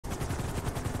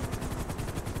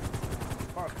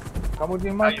Come with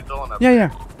me, How Mark. you feeling up Yeah,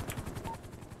 there? yeah.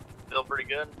 Feel pretty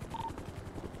good?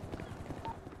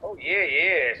 Oh yeah,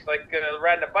 it's like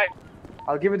riding a bike.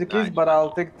 I'll give you the keys, Nice. but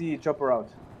I'll take the chopper out.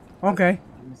 Okay.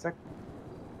 Give me a sec.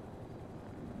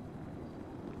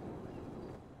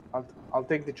 I'll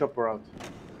take the chopper out.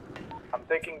 I'm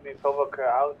taking the Tovok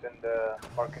out and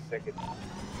Mark can take it.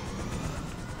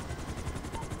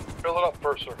 Fill it up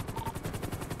first, sir.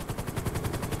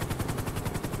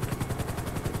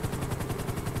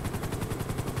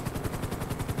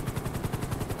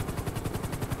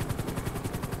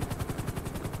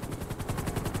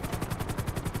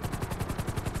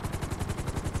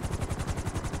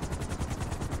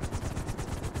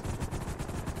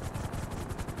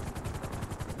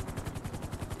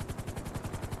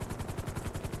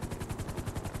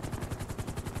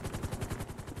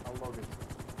 I'll load it.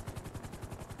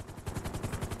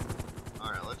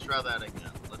 Alright, let's try that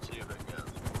again. Let's see if it goes.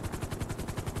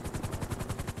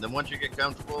 Then once you get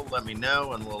comfortable, let me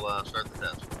know and we'll start the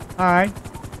test. Alright.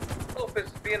 Well, if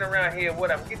it's being around here,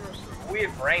 what I'm getting some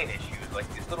weird brain issues,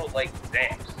 like these little like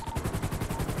zaps.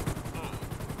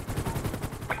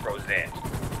 Micro zaps.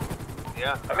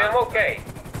 Yeah? I mean, I'm okay,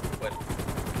 but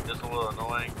Just a little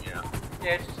annoying, yeah.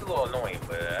 yeah, it's just a little annoying.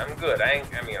 But I'm good. I ain't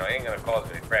gonna cause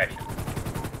any crashing.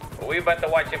 But we about to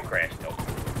watch him crash though.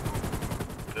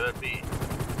 Could be.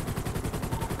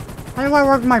 How do I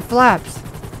work my flaps?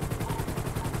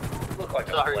 Look like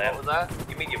Sorry, a flap. what was that?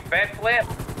 You mean your fat flap?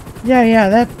 Yeah,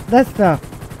 that stuff.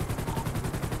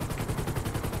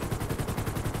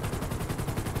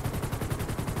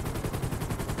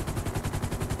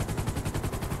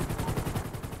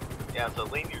 Yeah, so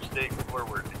lean your stick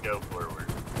forward to go forward.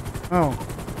 Oh.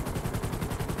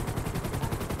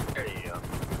 There you go.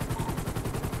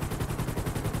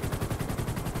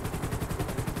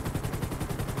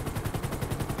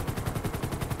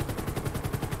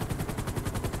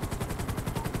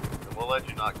 And we'll let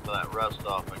you knock that rust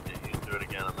off and get used to it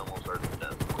again, and then we'll start the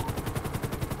test.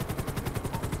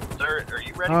 Sir, are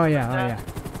you ready? Oh for yeah, the oh yeah. test?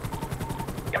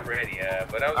 I'm ready,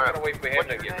 but I was Alright, gonna wait for him what's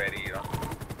to your get name? ready, you know.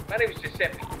 My name is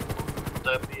Giuseppe.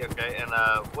 Giuseppe, okay. And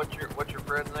what's your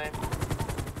friend's name?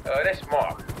 That's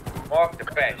Mark. Mark the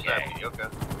fat guy. Giuseppe, okay.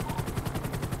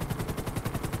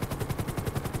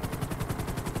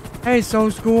 Hey, Soul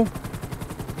School.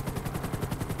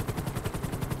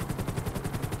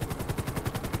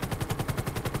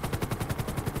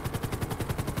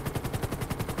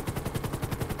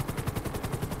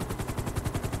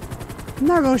 I'm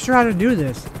not really sure how to do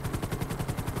this.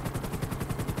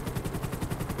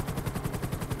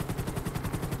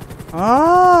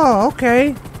 Oh,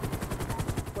 okay.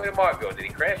 Where did Mark go? Did he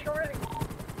crash already?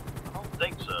 I don't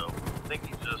think so. I think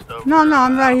he's just over. No,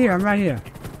 I'm right here. I'm right here.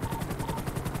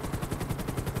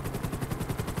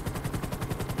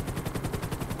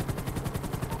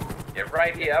 Yeah,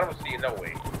 right here. I don't see you no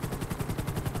way.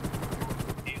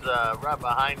 He's right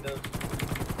behind us.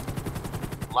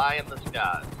 Lie in the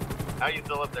skies. How you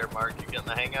feel up there, Mark? You getting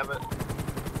the hang of it?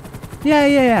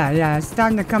 Yeah. It's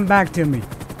starting to come back to me.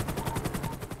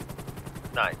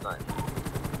 Nice.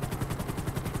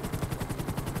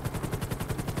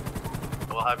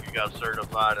 We'll have you guys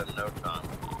certified in no time.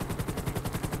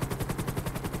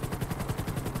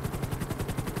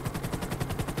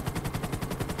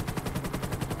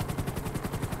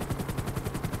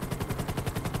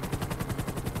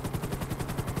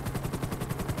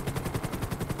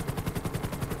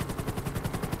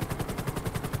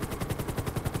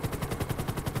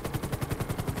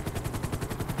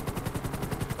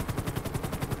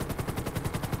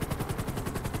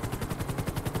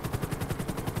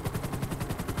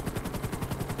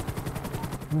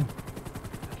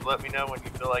 Just let me know when you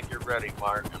feel like you're ready,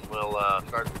 Mark, and we'll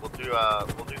start. We'll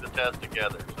do the test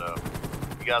together. So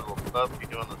you guys will both be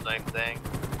doing the same thing.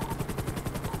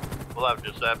 We'll have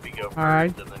Giuseppe go first,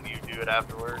 Alright. and then you do it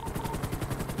afterwards.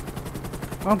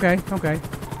 Okay.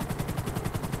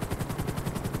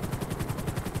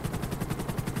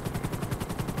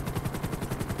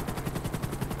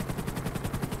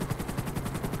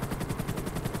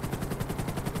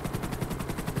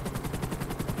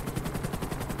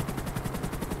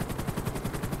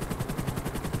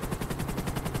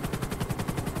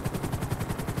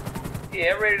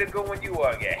 Yeah, I'm ready to go when you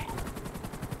are, guy.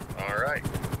 All right,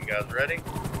 you guys ready?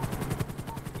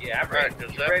 Yeah, I'm All right, ready.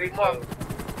 Giuseppe, You ready, Mark? so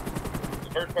the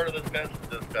first part of this test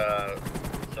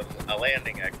is just a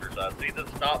landing exercise. See the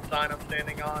stop sign I'm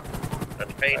standing on?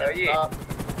 That's painted Yeah. stop.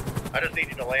 I just need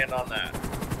you to land on that.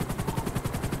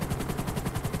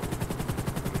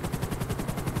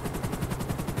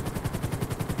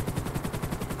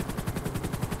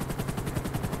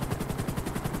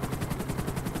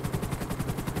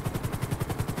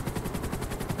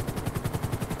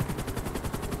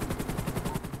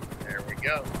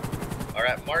 go. All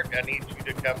right, Mark, I need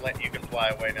you to come. You can fly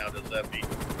away now, Giuseppe.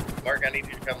 Mark, I need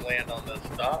you to come land on this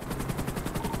stop.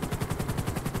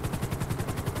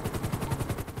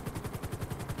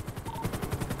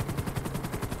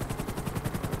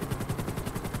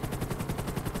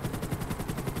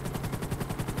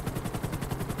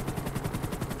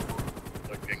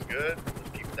 Looking good. Let's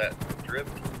keep that drift,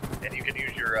 and you can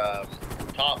use your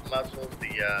top muscles, the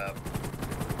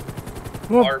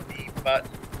Whoa. RB button,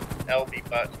 LB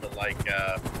button to like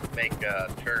make a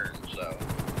turn, so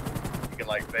you can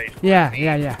like face. Yeah, me.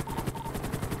 yeah.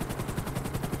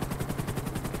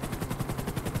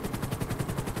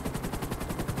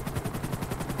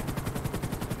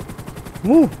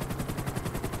 Woo.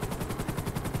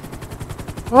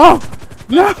 Oh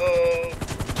no! Oh,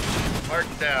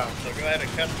 Mark's down. So go ahead and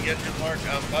cut the engine, Mark.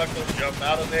 Unbuckle, jump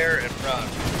out of there, and run.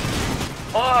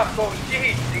 Oh,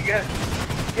 jeez, you guys.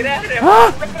 Get out of there!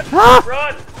 Ah!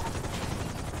 Run!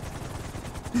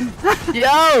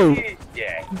 Yo! Jeez,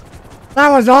 yeah. That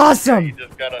was You awesome.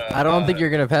 just gotta. I don't think you're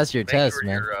gonna pass your make test, sure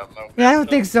man. your, Yeah, I don't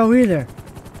think so either.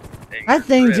 and That your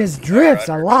thing grip just are drifts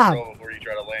a under lot. control before you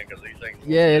try to land, 'cause these things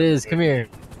will Yeah, it drift is. Come quickly. here.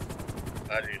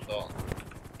 How'd you saw?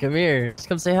 Come here. Just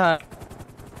come say hi.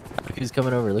 Look who's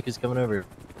coming over. Look who's coming over.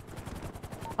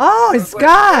 Oh, it's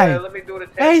Sky. Let me do the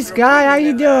test Hey, real Sky, quick, how and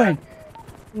you then, doing?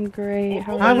 I'm great.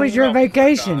 How was your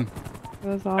vacation? It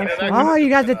was I awesome. Oh, you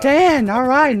got the tan. All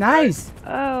right, nice.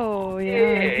 Oh, yeah. Yeah,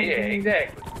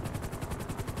 exactly.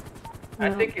 I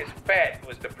Well, think his fat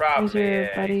was the problem. How's your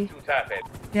Yeah, buddy? he's too top heavy.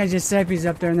 Yeah, Giuseppe's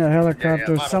up there in the Yeah,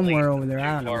 helicopter mine somewhere only over there. too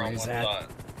I don't know far where on he's one at. side.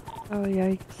 Oh,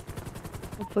 yikes.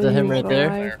 Hopefully Is that him he's right there?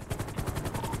 alive.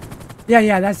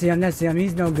 Yeah, that's him.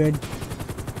 He's no good.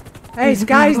 Hey,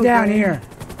 Sky's down Okay. here.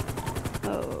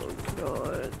 Oh,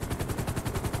 God.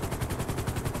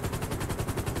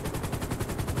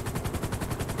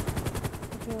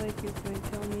 I feel like he's going to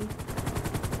kill me.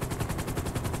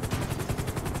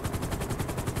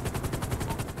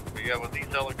 But yeah, with these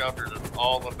helicopters, it's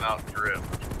all about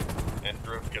drift and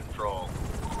drift control.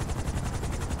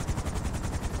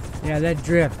 Yeah, that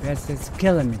drift. It's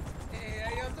killing me. Hey, how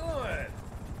y'all doing?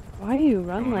 Why do you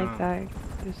run like that,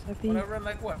 Giuseppe? When I run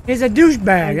like what? He's a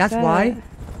douchebag. Like That's that? why.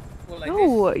 Well, like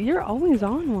No, you're always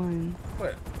on one.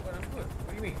 this? What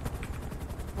do you mean?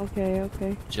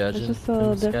 Okay. Judging. It's just a little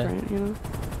from Sky. different, you know?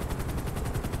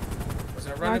 Was I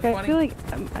running Mark, funny?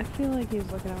 I feel like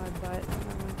he's looking at my butt.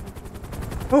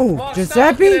 Oh, Mark, stop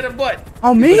looking Giuseppe? at her butt.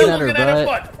 Oh, me? Stop Looking looking at at her her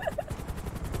butt.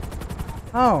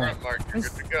 Oh, Alright, Mark, you're It's-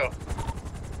 good to go.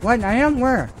 what? I am?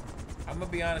 Where? I'm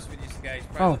gonna be honest with you guys.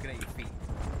 Probably Oh. looking at your feet.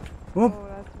 Whoop. Oh,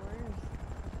 that's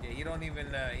worse. Yeah, you don't even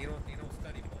you don't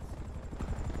study bus.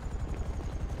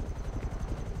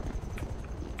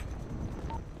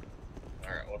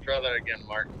 Alright, we'll try that again,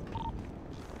 Mark.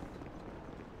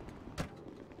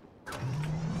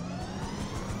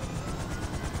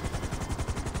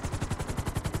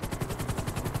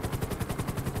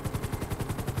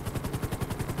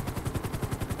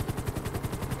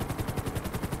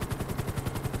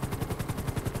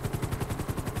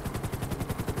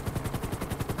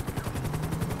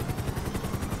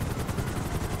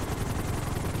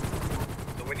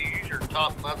 So when you use your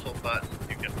top muscle button,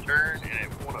 you can turn and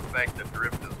it won't affect the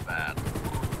drift as bad.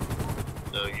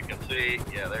 So you can see,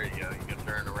 yeah, there you go. You can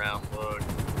turn around, look.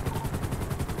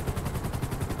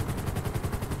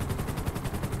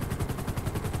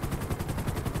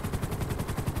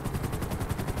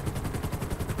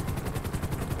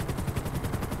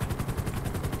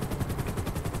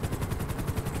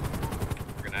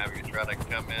 We're gonna have you try to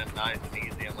come in nice and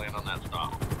easy and land on that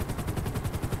stop.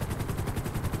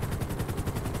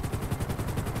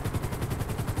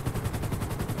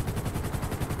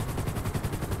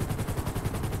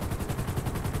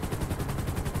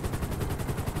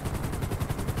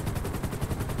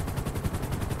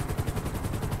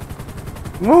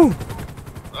 Whoa.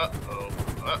 Uh-oh,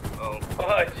 uh-oh.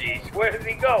 Oh, jeez, where is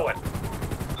he going?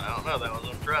 I don't know, that was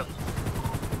impressive.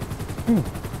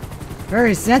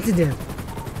 Very sensitive.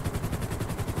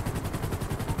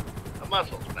 The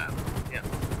muscles matter, yeah.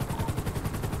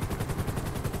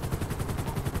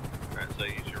 Alright, so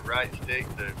use your right stick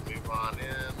to move on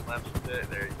in, left stick,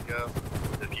 there you go.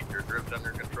 Just keep your drift under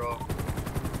control.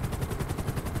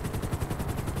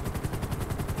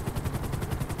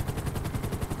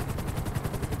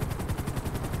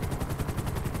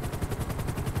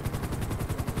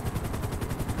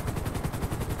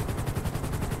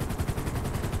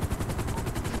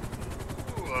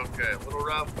 Ooh, okay, a little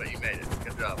rough, but you made it.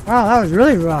 Good job. Wow, that was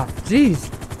really rough. Jeez.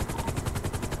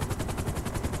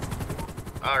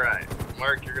 Alright,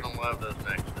 Mark, you're gonna love this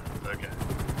next step. Okay.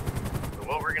 So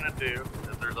what we're gonna do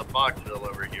is there's a Foxville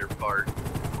over here parked.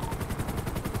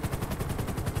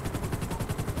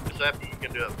 Except you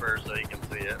can do it first so you can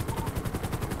see it.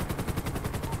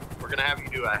 We're gonna have you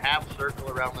do a half circle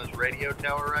around this radio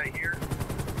tower right here.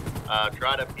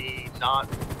 Try to be not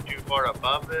too far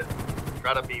above it.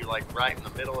 Try to be like right in the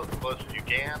middle as close as you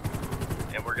can.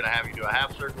 And we're gonna have you do a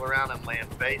half circle around and land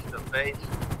face to face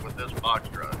with this box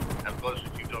truck as close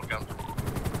as you feel comfortable.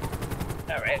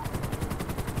 All right.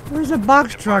 Where's the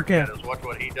box And truck Mark, at? Just watch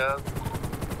what he does.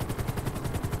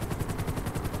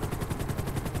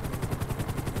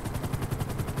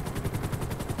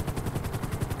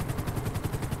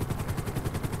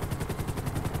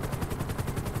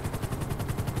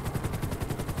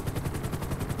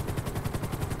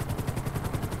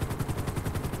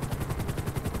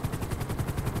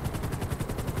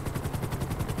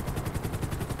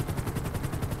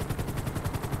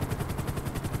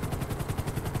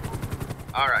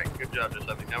 Alright, good job,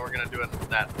 Giuseppe. Now we're going to do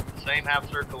that same half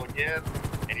circle again,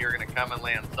 and you're going to come and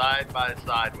land side by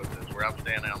side with this, where I'm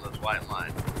standing on this white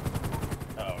line.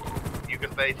 Oh. You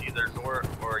can face either north,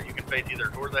 or you can face either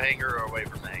toward the hangar or away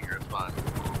from the hangar. It's fine.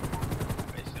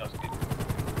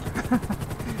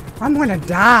 I'm gonna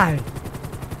die.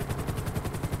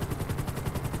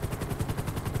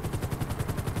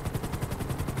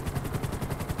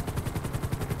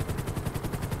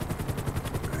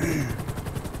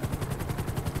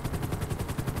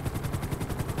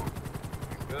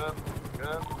 Good,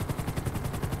 good.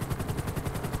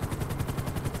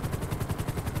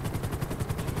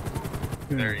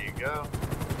 There you go.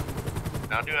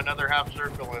 Now do another half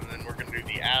circle, and then we're going to do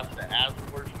the ass to ass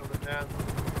portion of the test.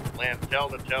 Land tail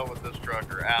to tail with this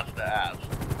truck, or ass to ass.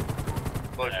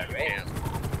 Close as you can.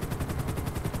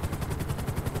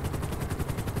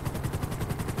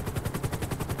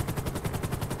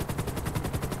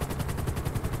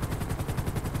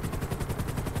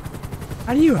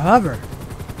 How do you hover?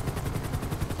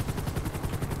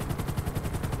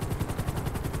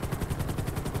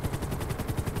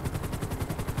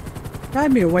 Gotta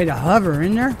be a way to hover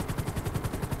in there.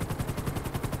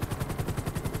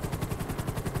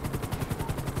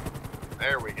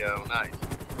 There we go, nice.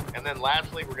 And then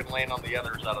lastly, we're going to land on the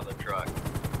other side of the truck,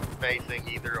 facing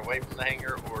either away from the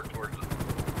hangar or towards it.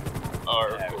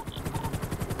 Or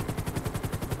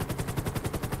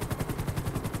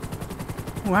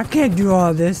Oh, I can't do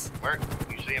all this. Mark,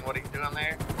 you seeing what he's doing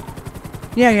there?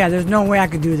 Yeah, there's no way I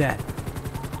could do that.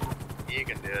 You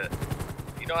can do it.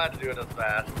 You don't have to do it as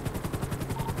fast.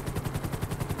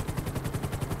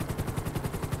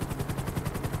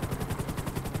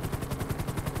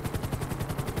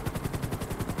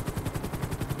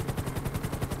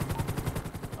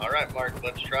 Alright, Mark,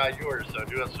 let's try yours. So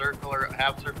do a circle or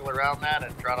half circle around that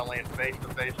and try to land face to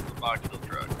face with the Foxville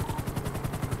truck.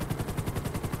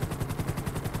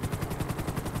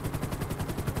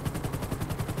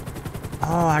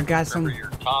 Oh, I got some. Remember,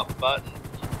 your top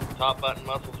button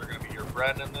muscles are going to be your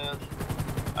friend in this.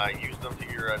 Use them to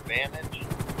your advantage.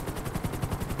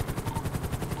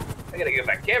 I gotta get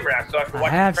my camera out so I can A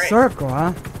watch half the train. circle,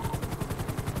 huh?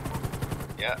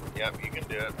 Yep, you can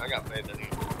do it. I got faith in you.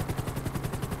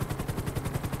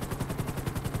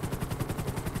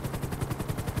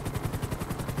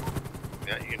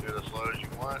 Yeah, you can do it as slow as you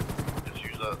want. Just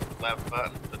use the left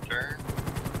button to turn.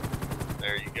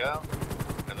 There you go.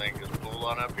 And then just pull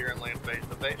on up here and land face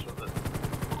to face with it.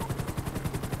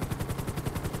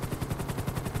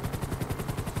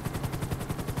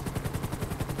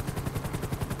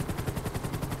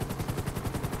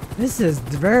 This is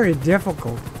very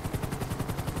difficult.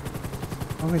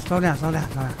 Okay, slow down, slow down,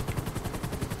 slow down.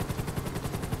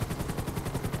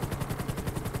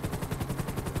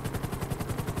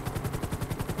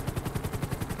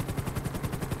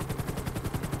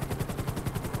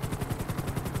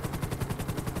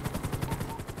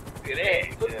 Look at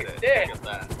that. Look Did at it. that. Look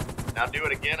at that. Now do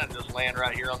it again and just land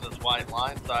right here on this white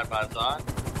line, side by side.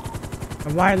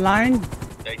 The white line?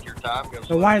 Take your time. Go The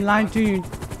slow white as you line want. to you,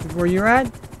 where you're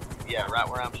at? Yeah, right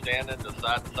where I'm standing, just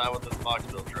side to side with this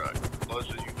Foxville truck. Close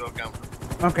as you feel comfortable.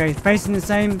 Okay, facing the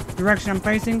same direction I'm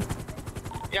facing?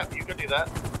 Yep, you can do that.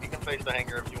 You can face the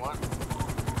hangar if you want.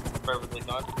 Perfectly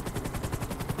fine.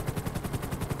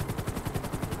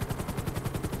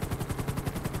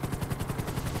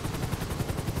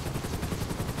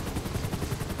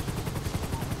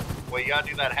 Well, you gotta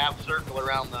do that half circle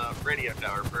around the radio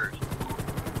tower first.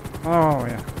 Oh,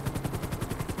 yeah.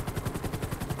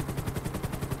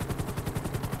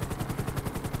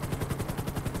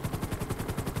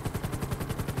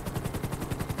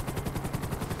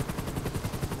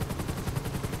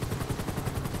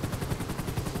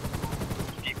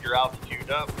 Keep your altitude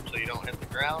up so you don't hit the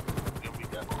ground. You'll be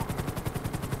good.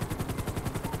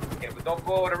 but don't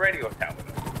go over the radio tower.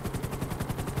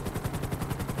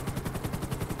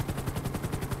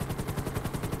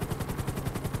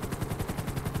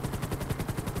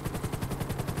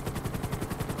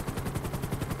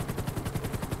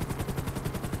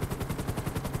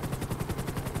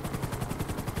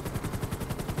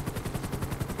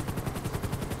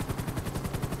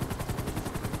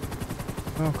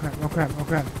 Oh crap, oh crap, oh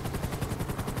crap.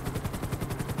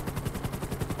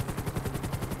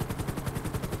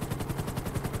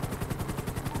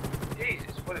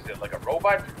 Jesus, what is it, like a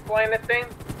robot flying that thing?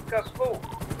 Got smooth.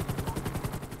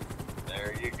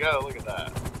 There you go. Look at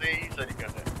that. See, you said you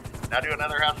couldn't. Now do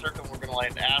another half circle. We're gonna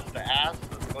land ass to ass.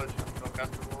 As close as you feel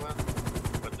comfortable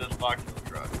with this box of the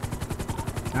truck.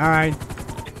 All right.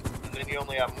 And then you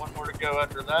only have one more to go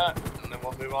after that, and then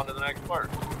we'll move on to the next part.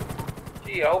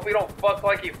 Gee, I hope he don't fuck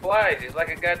like he flies. He's like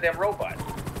a goddamn robot.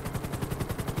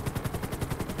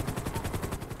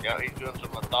 Yeah, he's doing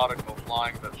some methodical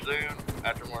flying, but soon,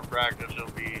 after more practice, he'll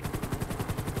be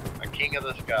a king of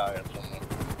the sky, as someone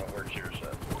what works here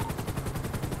said.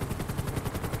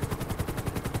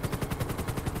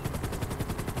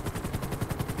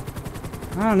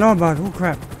 I don't know about. Oh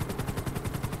crap.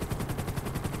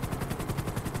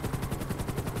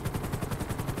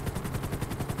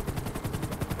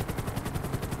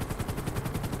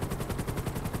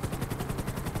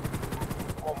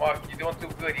 Mark, you're doing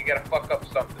too good. You gotta fuck up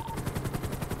something.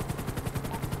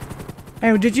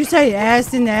 Hey, did you say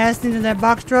ass into that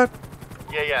box truck?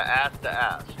 Yeah, ass to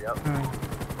ass, yep. All right.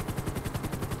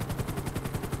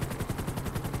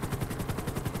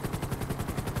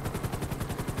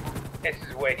 This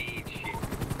is where to eat shit.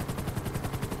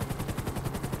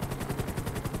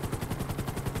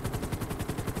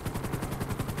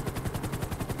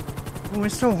 Oh,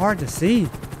 it's so hard to see.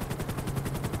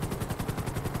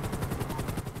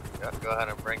 Yep, go ahead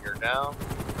and bring her down.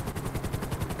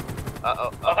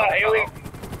 Here we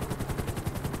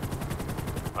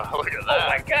Oh, look at Oh that.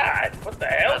 my god, what the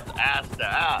hell? That's ass to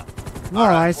ass. Whoa,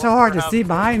 Alright, it's so one hard more to see half-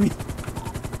 behind me.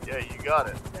 Yeah, you got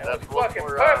it. That That's was one fucking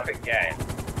more, perfect, guy.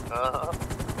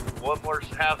 one more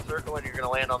half circle and you're gonna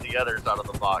land on the other side of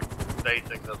the box,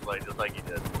 facing this way, just like you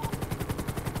did.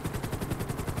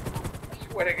 I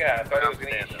swear to God, I thought he was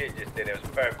gonna eat shit just then. It was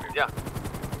perfect.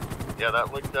 Yeah,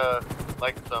 that looked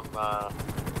like some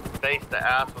face to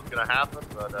ass was gonna happen,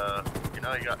 but you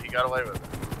know, he got away with it.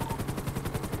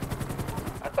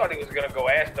 I thought he was gonna go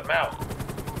ass to mouth.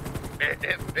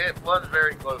 It was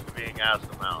very close to being ass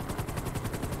to mouth.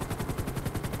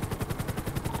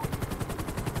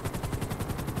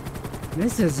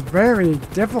 This is very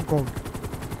difficult.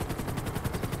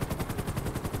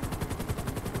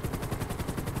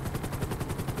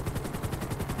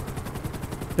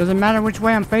 Does it matter which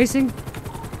way I'm facing?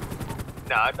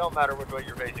 No, it don't matter which way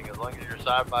you're facing as long as you're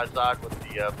side by side with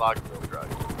the box wheel truck.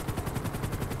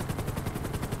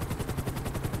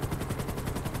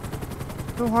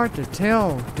 So hard to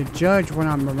tell, to judge when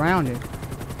I'm around it.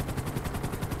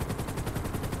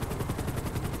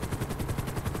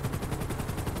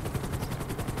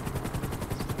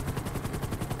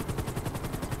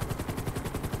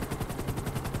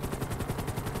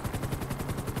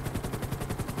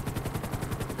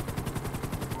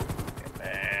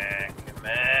 Come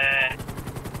on.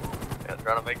 Yeah,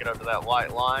 trying to make it up to that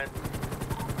white line.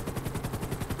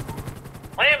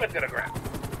 Slam it to the ground.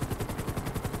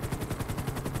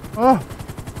 Oh!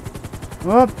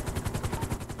 Oh!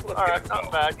 Look All at right, it not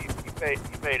go. bad. You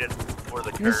made it for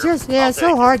the curve. It's just, yeah, I'll it's so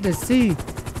take it. hard to see.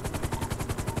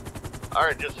 All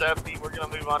right, Giuseppe, we're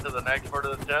gonna move on to the next part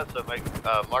of the test. So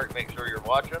Mark, make sure you're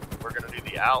watching. We're gonna do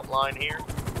the outline here.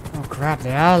 Oh crap,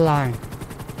 the outline.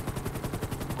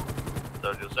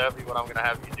 So Giuseppe, what I'm gonna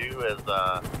have you do is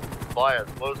fly as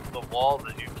close to the walls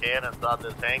as you can inside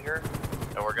this hangar,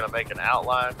 and we're gonna make an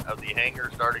outline of the hangar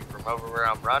starting from over where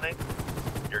I'm running.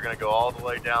 You're gonna go all the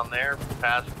way down there,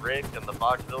 past Rick and the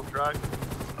Foxville truck,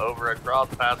 over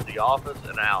across past the office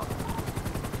and out.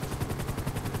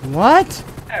 What?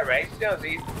 Alright, sounds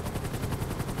easy.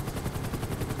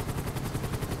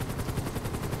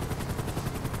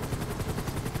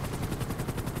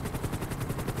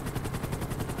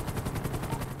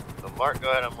 So Mark,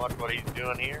 go ahead and watch what he's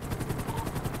doing here.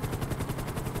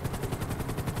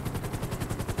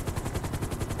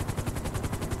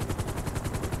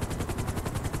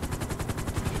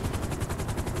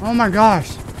 Oh my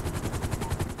gosh.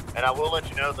 And I will let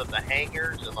you know that the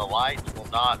hangars and the lights will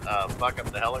not fuck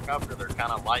up the helicopter. They're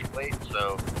kind of lightweight,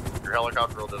 so your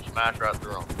helicopter will just smash right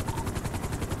through them.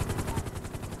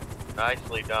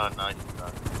 Nicely done, nicely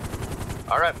done.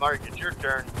 All right, Mark, it's your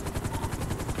turn.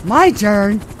 My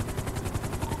turn?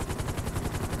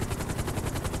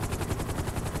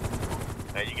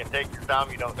 Now you can take your time,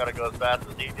 you don't gotta go as fast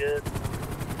as he did.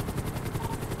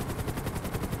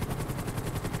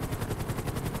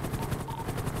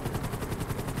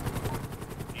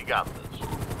 You got this.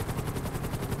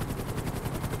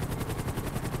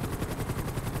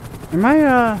 Am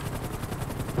I,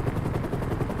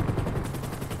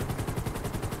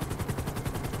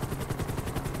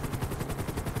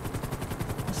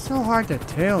 It's so hard to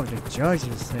tell to judge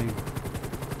this thing.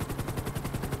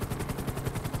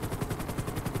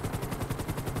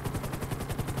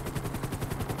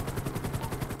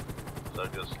 So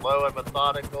just slow and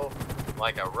methodical,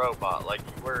 like a robot, like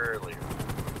you were earlier.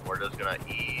 We're just gonna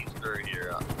ease through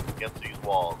here against these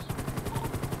walls.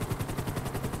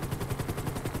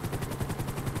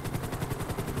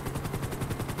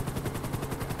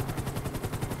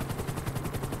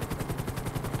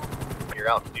 Your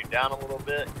altitude down a little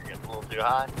bit, you're getting a little too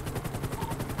high.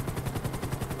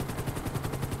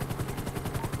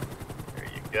 There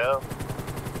you go.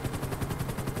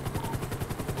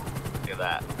 Look at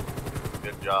that.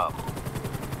 Good job.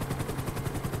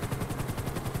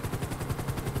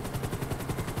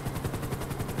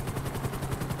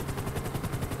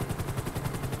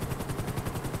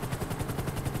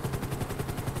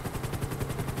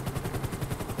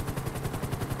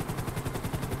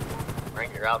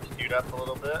 Bring your altitude up a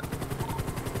little bit.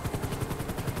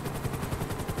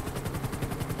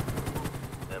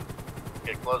 Then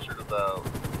get closer to the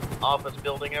office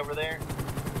building over there.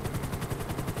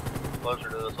 Closer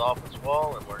to this office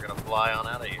wall, and we're gonna fly on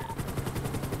out of here.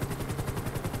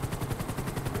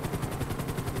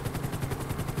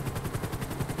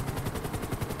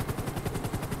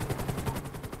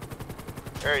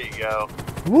 There you go.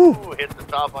 Woo! Ooh, hit the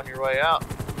top on your way out.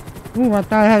 Ooh, I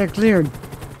thought I had it cleared.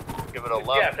 Give it a Good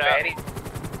love job, tap. Fatty.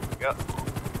 Yep.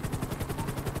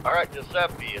 All right,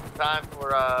 Giuseppe, it's time for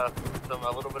a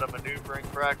little bit of maneuvering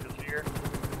practice here.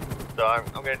 So I'm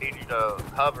gonna need you to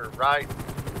hover right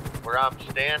where I'm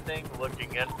standing,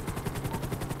 looking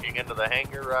into the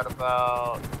hangar right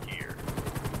about here.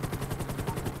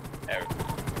 There.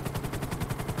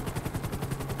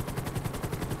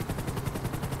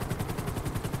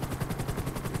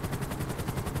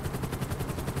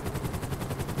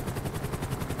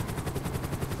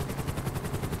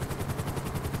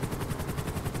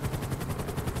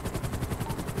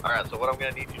 Alright, so what I'm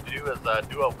going to need you to do is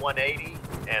do a 180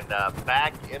 and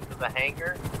back into the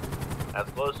hangar as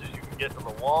close as you can get to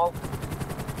the wall,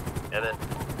 and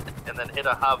then hit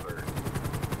a hover.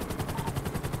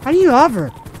 How do you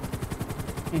hover?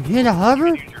 And hit a hover?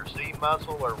 You can use your C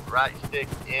muscle or right stick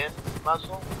in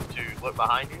muscle to look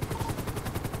behind you.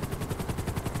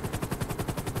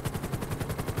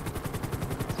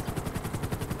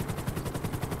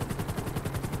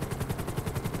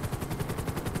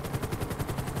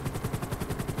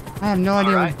 I have no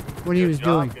idea Alright, what he was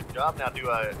doing. Good job. Now do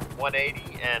a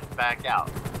 180 and back out.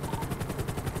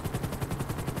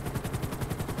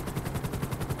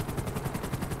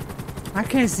 I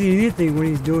can't see anything what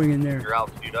he's doing in there. Your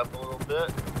altitude up a little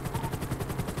bit.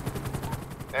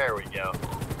 There we go.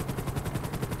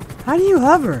 How do you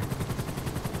hover?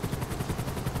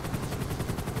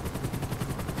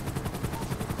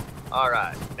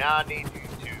 Alright, now I need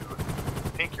you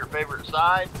to pick your favorite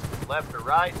side, left or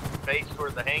right, face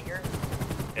toward the hangar,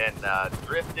 and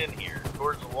drift in here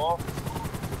towards the wall.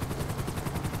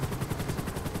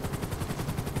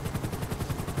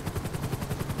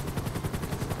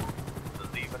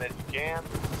 As even as you can.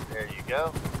 There you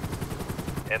go.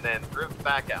 And then drift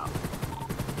back out.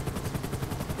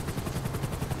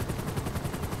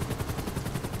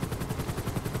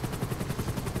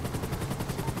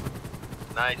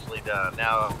 Nicely done.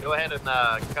 Now go ahead and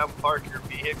come park your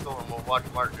vehicle, and we'll watch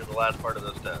Mark do the last part of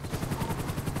this test.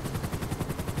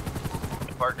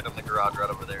 And park it in the garage right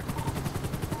over there.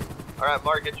 Alright,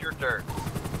 Mark, it's your turn.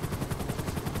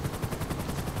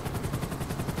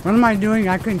 What am I doing?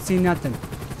 I couldn't see nothing.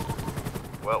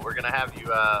 Well, we're going to have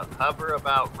you hover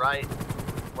about right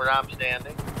where I'm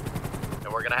standing.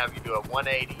 And we're going to have you do a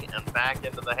 180 and back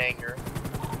into the hangar.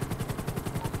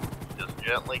 Just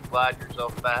gently glide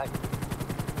yourself back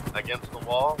against the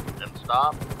wall and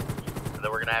stop. And then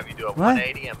we're going to have you do a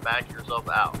 180 and back yourself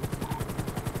out.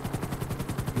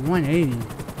 180.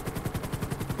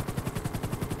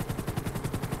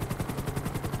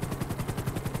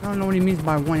 I don't know what he means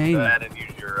by 180. Go ahead and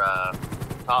use your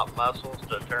top muscles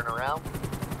to turn around.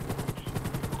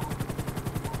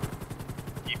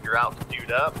 Keep your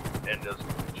altitude up and just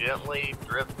gently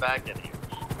drift back in here.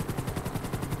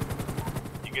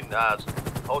 You can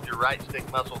hold your right stick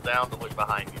muscle down to look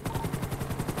behind you.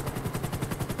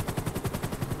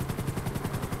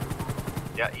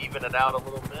 Yeah, even it out a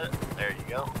little bit. There you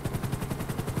go.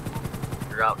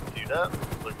 Your altitude up,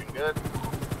 looking good.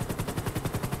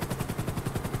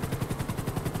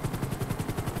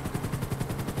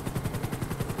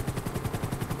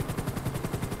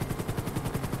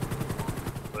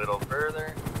 A little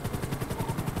further.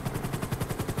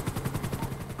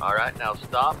 Alright, now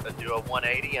stop and do a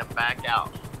 180 and back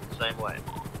out. Same way.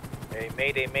 Hey,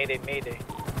 mayday, mayday, mayday.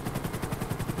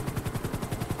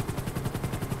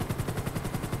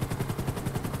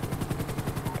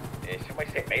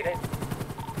 Somebody say mayday?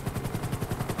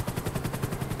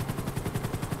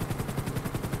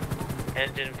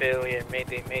 Engine failure,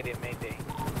 mayday, mayday, mayday.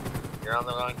 You're on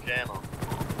the wrong channel.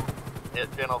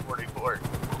 Hit channel 44.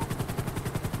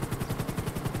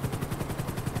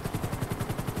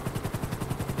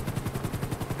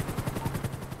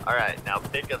 Alright, now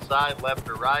pick a side, left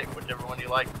or right, whichever one you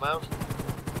like the most.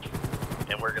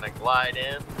 And we're gonna glide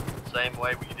in the same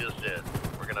way we just did.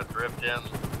 We're gonna drift in,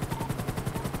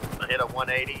 hit a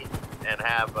 180, and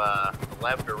have the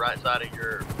left or right side of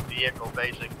your vehicle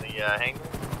facing the hangar.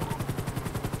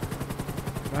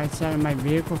 Right side of my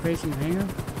vehicle facing the hangar?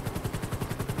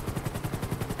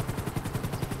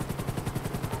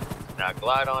 Now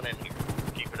glide on in here.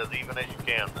 Keep it as even as you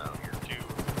can though. You're too...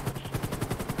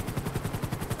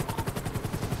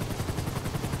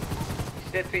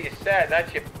 Sit to your side,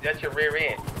 that's your rear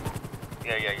end.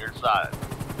 Yeah, your side.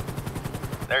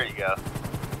 There you go.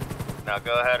 Now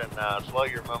go ahead and slow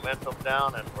your momentum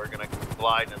down, and we're gonna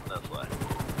glide in this way.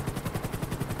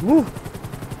 Woo!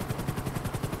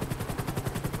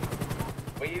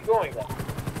 Where you going though?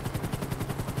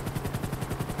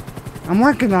 I'm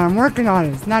working on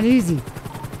it. It's not easy.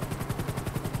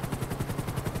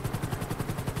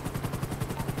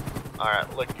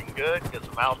 Alright, looking good. Get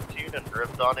some altitude and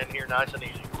drift on in here nice and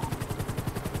easy.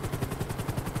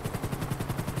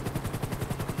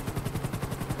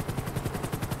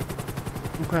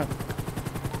 Okay.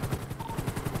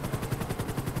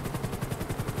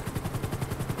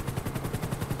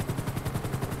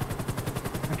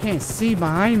 I can't see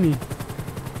behind me.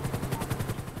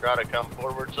 Try to come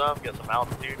forward some, get some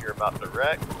altitude. You're about to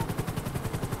wreck.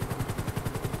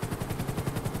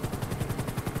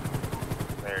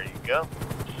 There you go.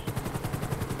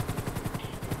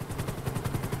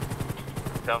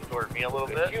 Come toward me a little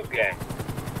bit. You gang.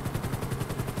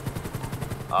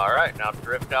 Alright, now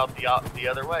drift out the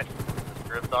other way. Just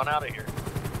drift on out of here.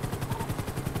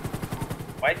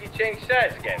 Why'd you change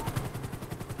sides again?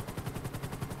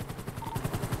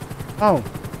 Oh.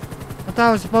 I thought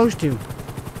I was supposed to.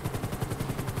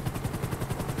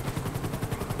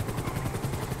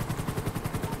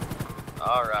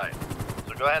 Alright.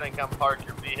 So go ahead and come park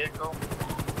your vehicle.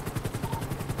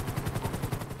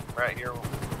 Right here.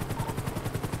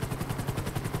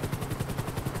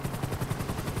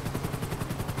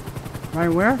 Right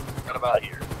where? Right about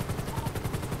here.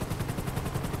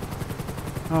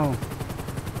 Oh.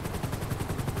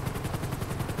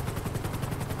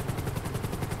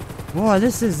 Boy,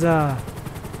 this is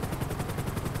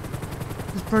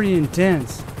pretty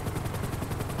intense.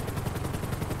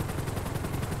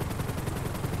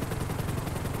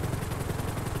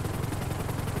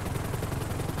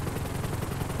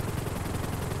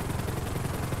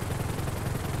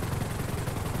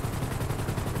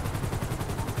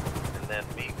 And then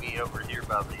meet me over here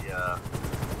by the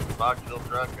Boxville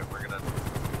truck, and we're gonna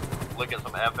look at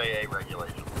some FAA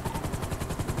regulations.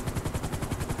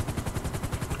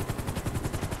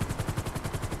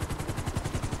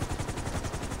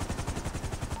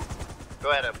 Go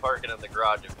ahead and park it in the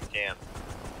garage if you can,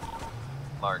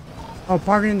 Mark. Oh,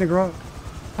 parking in the garage.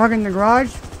 Parking in the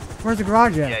garage? Where's the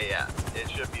garage at? Yeah. It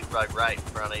should be right in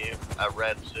front of you. A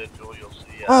red sigil you'll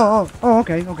see. Oh,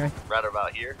 okay. Right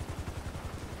about here.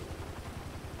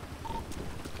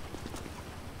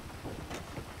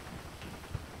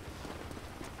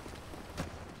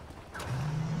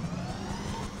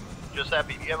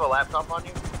 Giuseppe, do you have a laptop on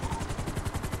you?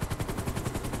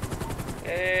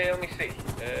 Let me see.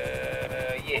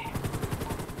 Yeah.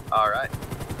 Alright.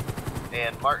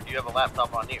 And Mark, do you have a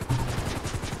laptop on you?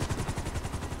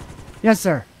 Yes,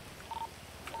 sir.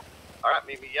 Alright,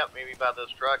 maybe by this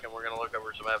truck, and we're going to look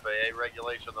over some FAA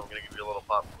regulations. I'm going to give you a little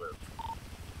pop quiz.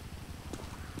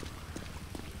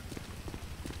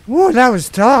 Whoa, that was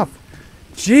tough.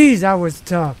 Jeez, that was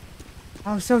tough.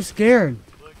 I was so scared.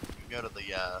 Look, you go to the,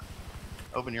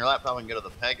 open your laptop and go to the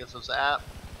Pegasus app.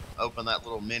 Open that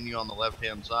little menu on the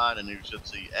left-hand side, and you should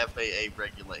see FAA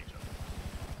regulations.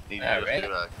 You need to just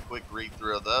do a quick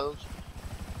read-through of those.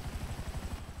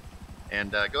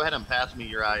 And go ahead and pass me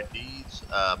your IDs.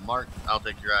 Mark, I'll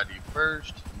take your ID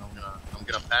first. And I'm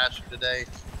gonna pass you today,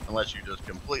 unless you just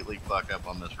completely fuck up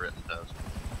on this written test.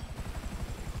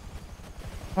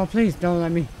 Oh, please don't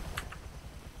let me.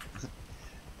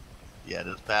 Yeah,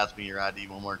 just pass me your ID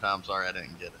one more time. Sorry, I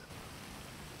didn't get it.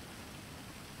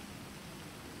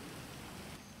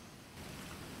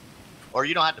 Or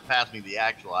you don't have to pass me the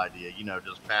actual ID. You know,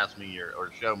 just pass me your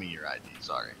or show me your ID.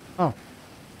 Sorry. Oh.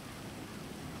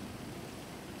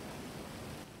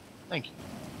 Thank you.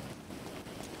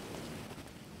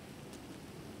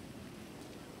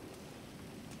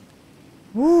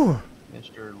 Woo.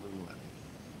 Mr. Lewin.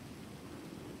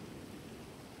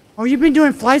 Oh, you've been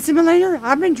doing Flight Simulator?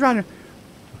 I've been trying to...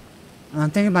 I'm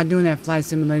thinking about doing that Flight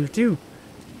Simulator too.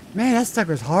 Man, that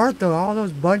sucker's hard though. All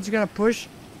those buttons you gotta push.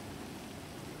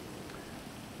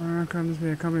 All aircraft must be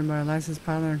accompanied by a licensed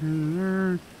pilot.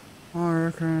 All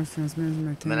aircraft transmissions And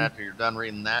maintain. then after you're done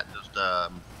reading that, just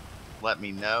let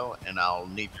me know, and I'll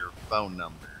need your phone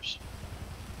numbers.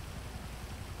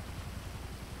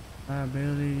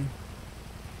 Liability.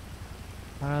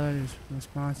 Pilot is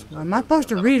responsible. Am I supposed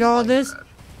to read all this?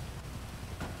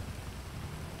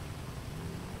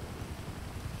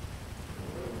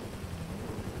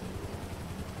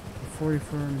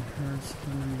 44 hertz.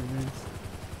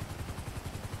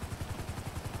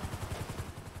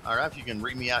 All right, if you can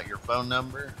read me out your phone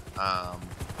number,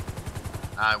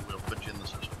 I will put you in the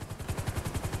system.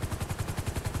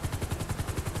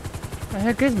 The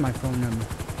heck is my phone number?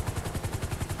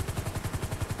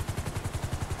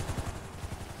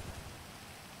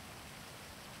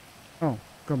 Oh,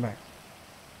 go back.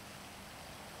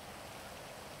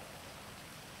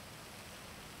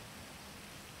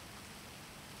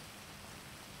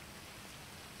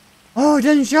 Oh, it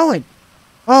doesn't show it.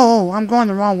 Oh, I'm going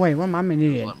the wrong way. Well, I'm an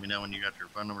idiot. Let me know when you got your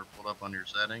phone number pulled up on your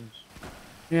settings.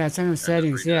 Yeah, it's under And just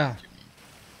settings. read it Yeah, out to me.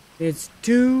 it's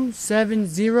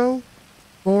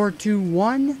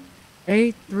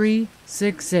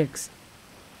 270-421-8366.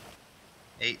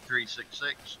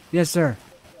 8366. Yes, sir.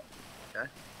 Okay.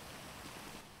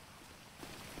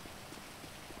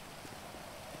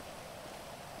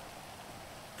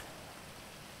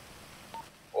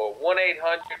 Or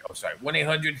 1-800. Oh, sorry.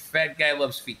 1-800 Fat Guy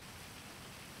Loves Feet.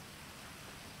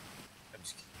 I'm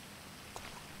just kidding.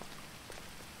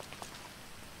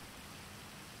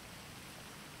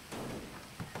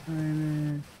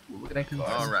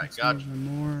 All right, gotcha.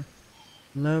 More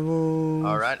levels.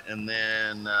 All right, and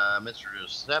then Mr.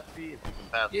 Giuseppe, if you can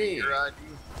pass me your ID,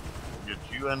 we'll get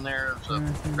you in there as a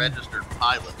registered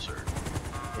pilot, sir.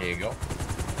 There you go. All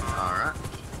right.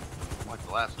 I like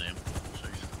the last name. So,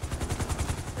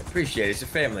 yeah. I appreciate it. It's a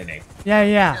family name Yeah,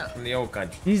 yeah. from the old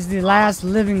country. He's the last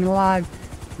living alive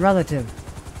relative.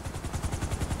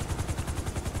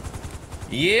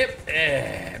 Yep.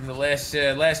 I'm the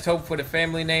last hope for the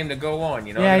family name to go on.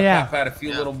 You know, Yeah, I'm gonna yeah. pop out a few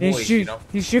Yeah. little He's boys. You know.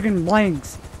 He's shooting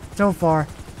blanks so far.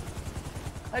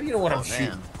 How do you know what I'm Oh, shooting?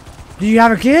 man. Do you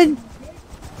have a kid?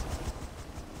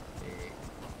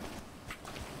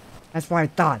 That's what I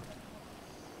thought.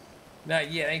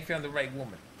 Not yet. I ain't found the right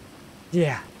woman.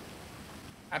 Yeah.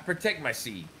 I protect my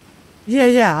seed. Yeah,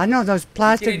 yeah. I know those You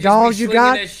plastic can't just dolls be you slinging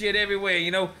got. that shit everywhere.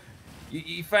 You know,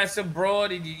 you find some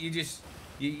broad and you just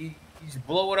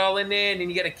blow it all in there, and then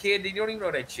you got a kid. And you don't even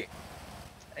know that chick.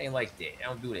 I ain't like that. I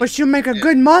don't do that. But she'll make a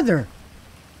good mother.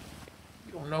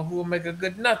 You don't know who will make a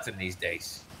good nothing these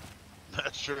days.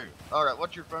 That's true. All right,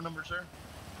 what's your phone number, sir?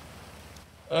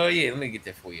 Oh yeah, let me get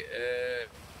that for you.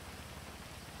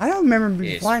 I don't remember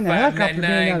It's flying the helicopter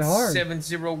being that hard.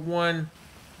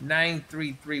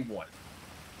 599-701-9331.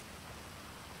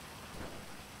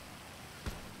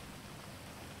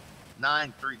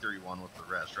 Nine 331 with the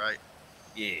rest, right?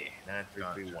 Yeah, Gotcha.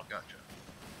 9331. Gotcha.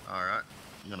 All right.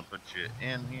 I'm gonna put you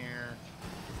in here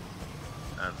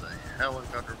as a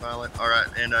helicopter pilot. All right.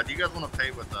 And do you guys want to pay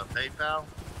with PayPal?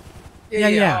 Yeah,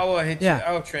 yeah. I'll hit Yeah. you.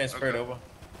 I'll transfer it Okay. over.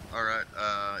 All right.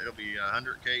 It'll be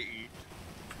 100K each,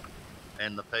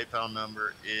 and the PayPal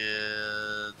number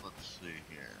is, let's see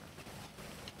here.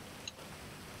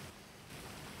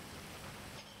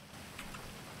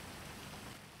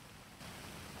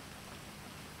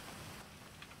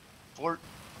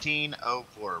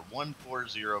 $1404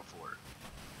 1404.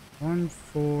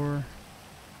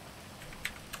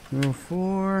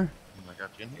 1404. I got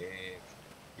you in here. Yeah.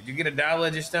 Did you get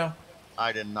 $1 just now?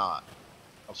 I did not.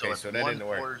 Okay, it's so that didn't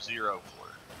work. 1404.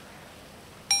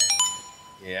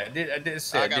 Yeah, I did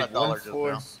say I I got did $1 just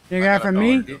 14. now. You I got it got from a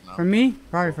me? dollar just now. From me?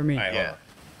 Probably for me. All right, hold Yeah. on.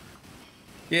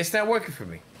 Yeah, it's not working for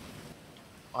me.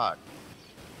 All right.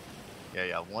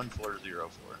 Yeah,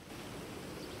 1404.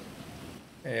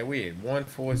 Yeah, weird.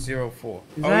 1404.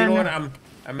 Is Oh, that you know what? enough?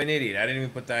 I'm an idiot. I didn't even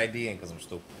put the ID in because I'm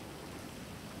stupid.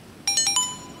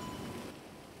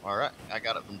 All right. I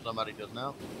got it from somebody just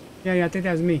now. Yeah, yeah, I think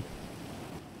that was me.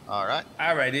 All right.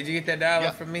 All right. Did you get that dollar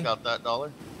Yeah, from me? got that dollar.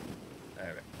 All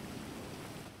right.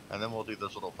 And then we'll do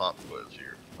this little pop quiz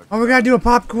here. Oh, we gotta do a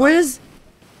pop quiz?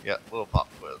 Yeah, little pop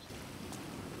quiz.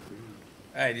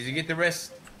 All right. Did you get the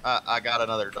rest? I got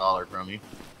another dollar from you.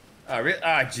 Oh, really?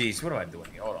 Ah, jeez. What am I doing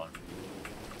here? Hold on.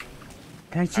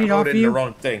 Can I I cheat wrote off it in the you?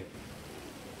 wrong thing.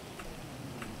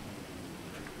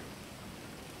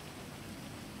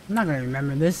 I'm not gonna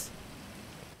remember this.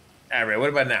 All right. What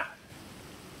about now?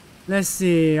 Let's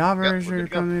see. we're Operators good are to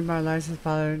go. accompanied by licensed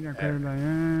pilot or covered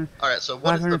by. All right. So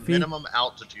what is the 500 feet. minimum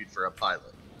altitude for a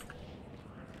pilot?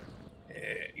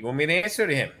 You want me to answer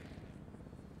to him?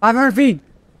 500 feet.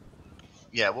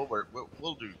 Yeah, we'll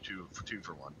do two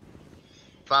for one.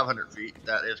 500 feet.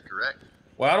 That is correct.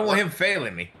 Well, I don't want him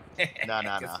failing me. No.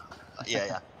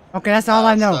 Yeah. Okay, that's all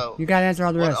I know. So You gotta answer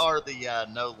all the What rest. are the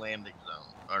no landing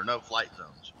zones or no flight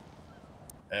zones?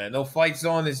 No flight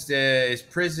zone is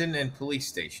prison and police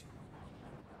station.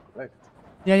 Correct.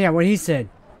 Yeah, what he said.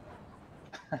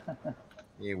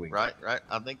 Here we go. Right.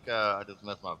 I think I just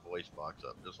messed my voice box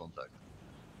up. Just 1 second.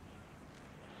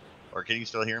 Or can you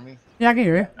still hear me? Yeah, I can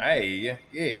hear you. Hey,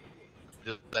 yeah.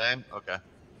 Just the same? Okay.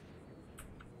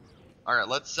 All right,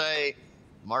 let's say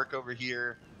Mark over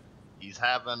here, he's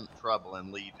having trouble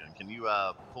in Legion. Can you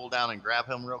pull down and grab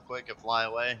him real quick and fly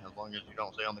away, as long as you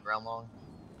don't stay on the ground long?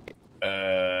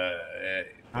 I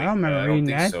don't remember I reading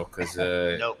don't that. think so, cause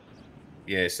Nope.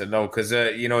 yeah, so no, cause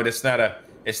it's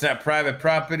not private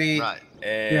property, Right.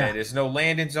 and Yeah. there's no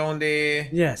landing zone there.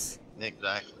 Yes.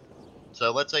 Exactly.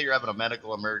 So let's say you're having a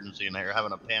medical emergency and you're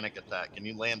having a panic attack. Can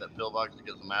you land at Pillbox to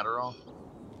get some Adderall?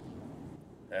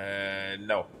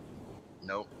 No.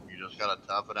 Nope. You just gotta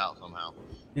tough it out somehow.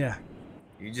 Yeah.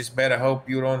 You just better hope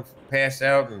you don't pass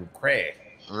out and crash.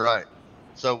 Right.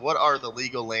 So what are the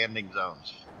legal landing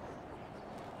zones?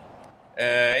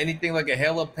 Anything like a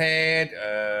helipad,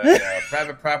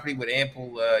 private property with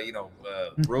ample,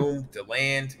 room to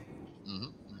land.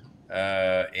 Mm-hmm.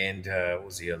 And what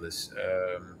was the others?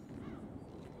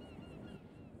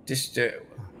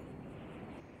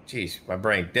 Geez, my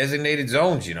brain. Designated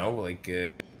zones, like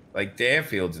the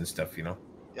airfields and stuff,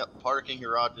 Yep. Parking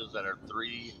garages that are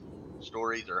 3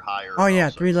 stories or higher. Oh yeah,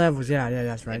 also. 3 levels. Yeah,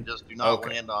 that's right. And just do not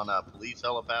Okay. land on police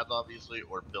helipads, obviously,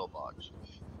 or pillbox.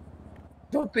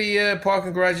 Don't the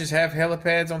parking garages have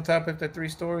helipads on top if they're 3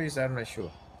 stories? I'm not sure.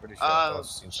 Pretty sure.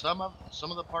 Some of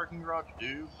the parking garage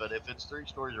do, but if it's 3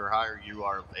 stories or higher, you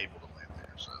are able to land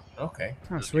there. So Okay.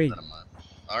 Oh, just keep sweet. that in mind.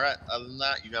 All right. Other than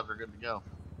that, you guys are good to go.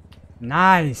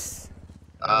 Nice.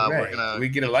 Alright. We're gonna We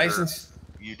get a your- license?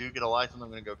 You do get a license. I'm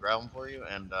gonna go grab them for you,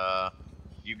 and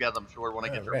you guys, I'm sure, want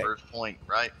to get your Alright. first point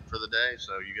right for the day.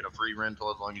 So you get a free rental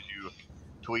as long as you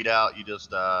tweet out. You just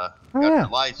got yeah. your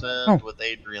license Oh. with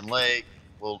Adrian Lake.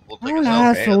 We'll take Oh, a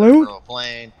nice, selfie salute. from a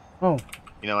plane. Oh.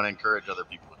 And encourage other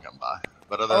people to come by.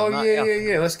 But other Oh, than yeah, that,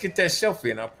 yeah. Let's get that selfie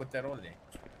and I'll put that on there.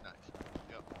 Nice.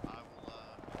 Yep. I will.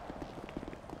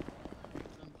 And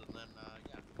then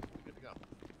we're good to go.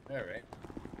 All right.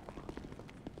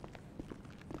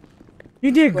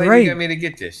 You did Well, great. you got me to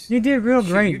get this. You did real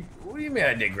Shit, great. what do you mean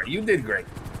I did great? You did great.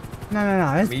 No.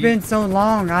 It's I mean, been so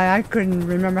long. I couldn't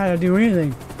remember how to do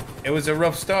anything. It was a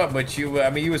rough start, but you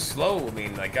were slow. I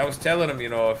mean, like I was telling him,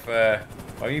 if,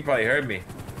 you probably heard me.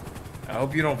 I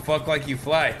hope you don't fuck like you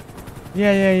fly.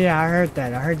 Yeah. I heard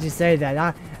that. I heard you say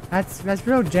that. That's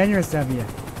real generous of you.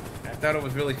 I thought it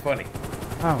was really funny.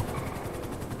 Oh.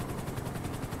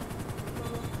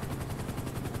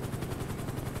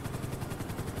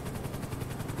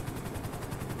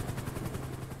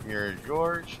 Here's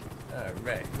George. All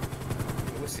right.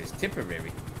 What's this?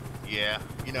 Temporary. Yeah,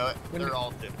 When they're the-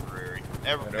 all temporary.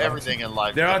 They're all Everything in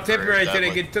life. They're all is temporary until they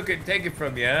sadly. get taken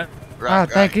from you, huh? Right,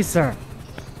 Thank you, sir.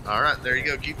 All right, there you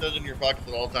go. Keep those in your pockets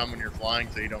at all time when you're flying,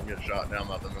 so you don't get shot down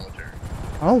by the military.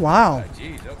 Oh wow. Oh,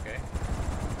 geez, okay.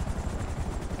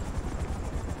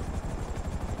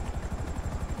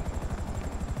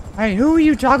 Hey, who were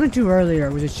you talking to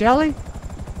earlier? Was it Shelly?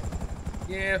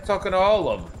 Yeah, I'm talking to all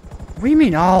of them. What do you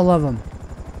mean all of them?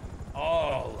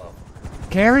 All of them.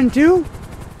 Karen too?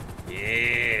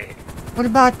 Yeah. What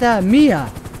about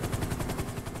Mia?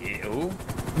 Yeah. Who?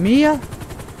 Mia? Who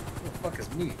the fuck is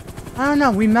me? I don't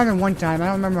know. We met her one time. I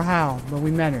don't remember how, but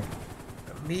we met her.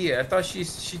 Mia. I thought she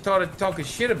started talking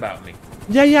shit about me.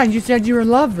 Yeah. You said you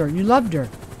loved her. You loved her.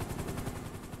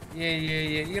 Yeah.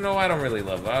 I don't really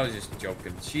love her. I was just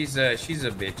joking. She's a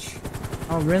bitch.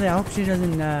 Oh really? I hope she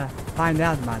doesn't find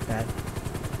out about that.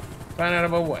 Find out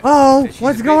about what? Oh, That she's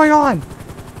what's a going bitch?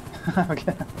 on?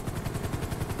 Okay.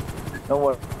 Don't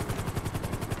worry.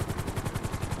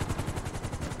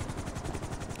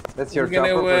 That's your We're gonna,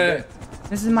 chopper.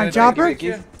 This is my Yeah, chopper? thank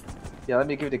you. Yeah, let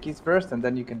me give you the keys first, and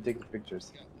then you can take the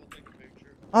pictures. Yeah, we'll take a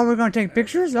picture. Oh, we're gonna take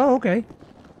pictures? Oh, okay.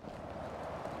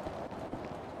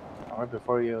 Alright,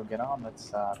 before you get on, let's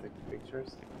take the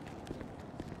pictures.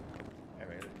 All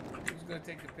right. Who's gonna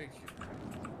take the picture?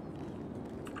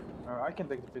 I can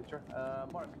take the picture.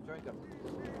 Mark, join them.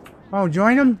 Oh,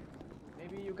 join them?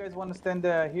 Maybe you guys want to stand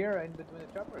here in between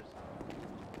the choppers.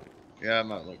 Yeah, that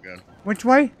might look good. Which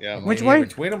way? Yeah, Which Yeah, way?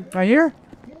 between them. Right here?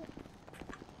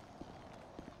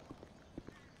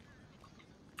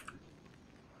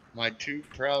 My two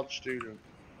proud students.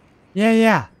 Yeah,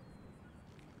 yeah.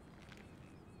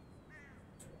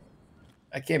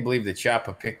 I can't believe the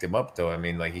chopper picked him up though. I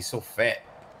mean, like he's so fat.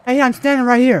 Hey, I'm standing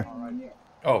right here.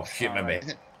 Oh shit, my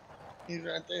bad. He's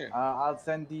right there. I'll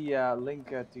send the link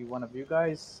to one of you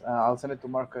guys. I'll send it to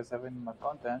Marcus. I have in my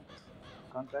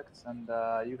contacts, and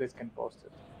you guys can post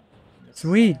it.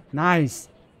 Sweet. Nice.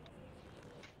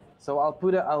 So I'll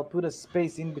put a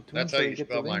space in between. That's so how you get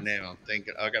the spell my links. name. I'm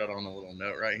thinking I got it on a little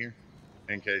note right here,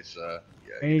 in case. Yeah,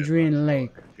 you didn't Adrian want to spell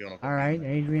Lake. it. If you wanna put All my right,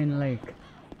 name. Adrian Lake.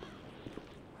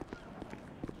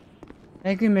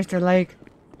 Thank you, Mr. Lake.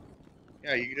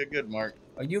 Yeah, you did good, Mark.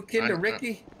 Are you kidding to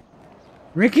Ricky?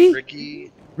 Ricky?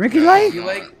 Ricky. Ricky No, Lake? You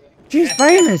like? She's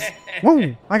famous.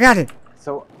 Whoa, I got it.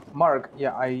 So Mark,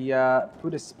 yeah, I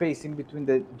put a space in between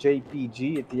the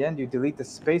JPG at the end. You delete the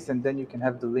space, and then you can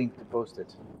have the link to post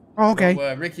it. Oh, okay.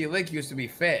 Well, Ricky Lake used to be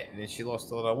fat, and then she lost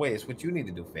a lot of weight. It's what you need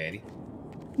to do, fatty.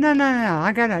 No, no, no.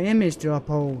 I got an image to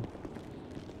uphold.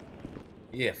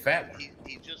 Yeah, fat one.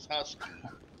 He just husky.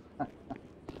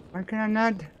 Why can I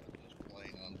not? Just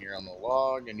playing on here on the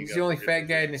log, and you He's got the only the fat different-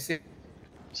 guy in the city.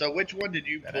 So which one did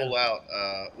you pull out?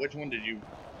 Which one did you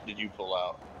pull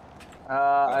out?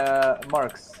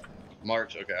 Mark's.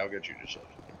 March. Okay, I'll get you just.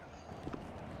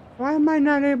 Why am I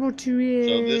not able to?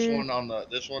 So this one on the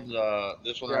this one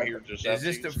right here just. Is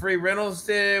this the free rentals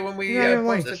when we Yeah,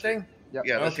 post the this- thing? Yep.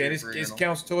 Yeah. Okay, is this free rental.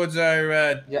 counts towards our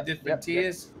Yep, different yep,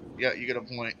 tiers. Yeah, you get a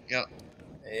point. Yeah.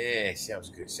 Yeah, sounds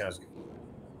good. Sounds good.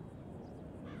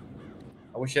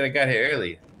 I wish I'd have got here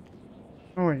earlier.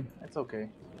 Oh wait, It's okay.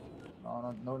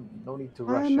 No need to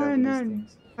Why rush am I over these not-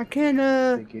 things. I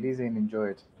can't. Take it easy and enjoy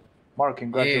it. Mark,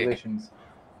 congratulations.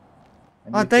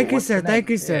 And Oh, too, thank you, what's sir. your Thank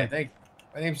name? you, sir. Yeah, thank.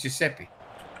 My name's Giuseppe.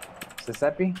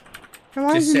 Giuseppe? So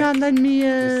why is it Giuseppe. not letting me?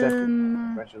 Giuseppe. Um.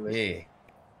 Congratulations. Yeah.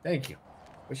 Thank you.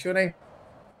 What's your name?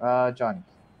 Johnny.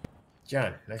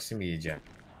 John. Nice to meet you, John.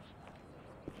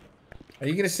 Are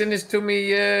you gonna send this to me,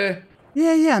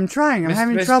 Yeah, I'm trying. I'm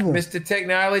having trouble. Mr.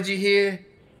 Technology here?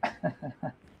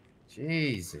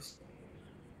 Jesus.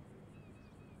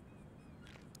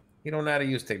 You don't know how to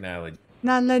use technology.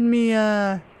 Not letting me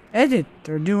edit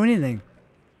or do anything.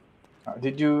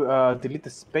 Did you delete the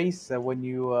space when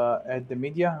you add the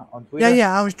media on Twitter? Yeah,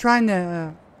 yeah. I was trying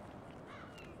to.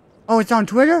 Oh, it's on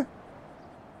Twitter.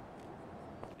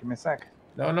 Give me a sec.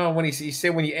 No. When he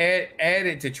said when you add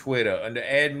it to Twitter under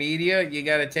add media, you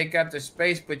gotta take out the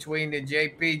space between the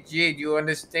JPG. Do you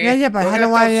understand? Yeah, yeah. But Don't how get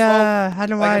do up I? slow, How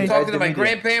do like I'm I? talking to the my media.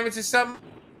 grandparents or something.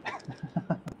 do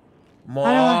I-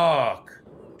 Mark,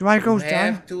 Do I go you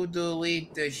down? have to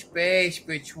delete the space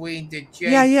between the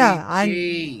JPG.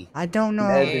 Yeah, I don't know.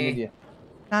 Add the media.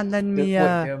 Not letting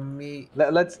me.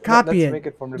 Let's let's Copy it. make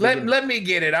it from the beginning. Let me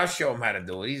get it. I'll show him how to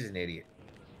do it. He's an idiot.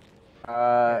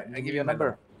 Give me your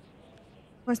number.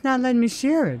 Well, it's not letting me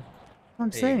share it. I'm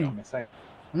There you saying. Give me a sec.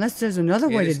 Unless there's another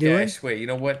Yeah, way to this do guy, I it. swear. You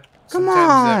know what? Come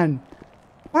Sometimes, on.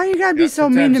 Why you gotta be yeah, so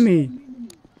mean to sometimes- me?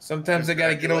 Sometimes I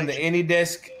gotta get on the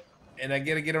AnyDesk, and I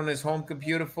gotta get on his home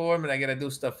computer for him, and I gotta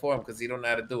do stuff for him because he don't know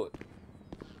how to do it.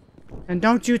 And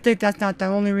don't you think that's not the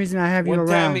only reason I have you One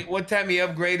time, around? one time he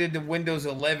upgraded to Windows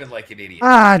 11 like an idiot.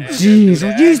 Ah, And I jeez. do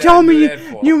that- You I told do me that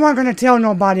for you him. weren't gonna tell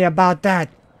nobody about that.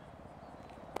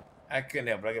 I couldn't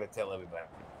help it. I gotta tell everybody.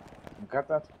 You got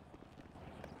that?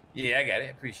 Yeah, I got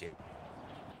it. Appreciate it.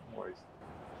 No worries.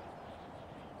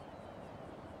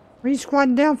 What are you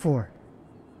squatting down for?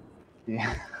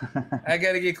 Yeah. I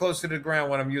gotta get closer to the ground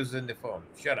when I'm using the phone.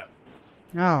 Shut up.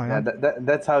 Oh, Yeah,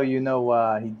 that's how you know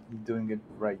he's doing it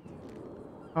right.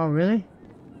 oh, really?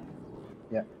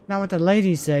 Yeah. Not what the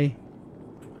ladies say.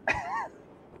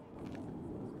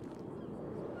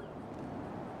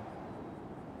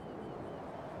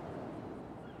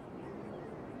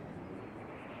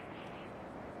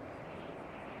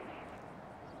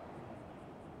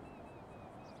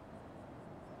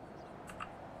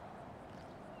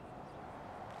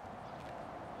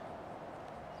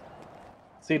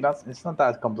 See, it's not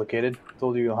that complicated.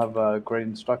 Told you you'll have a great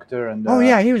instructor and Oh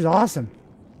yeah, he was awesome.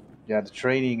 yeah, the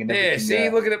training and Yeah,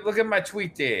 everything. see, look at my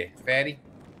tweet there, fatty.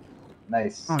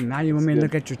 Nice. Oh, now you want That's me to good.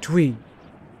 look at your tweet?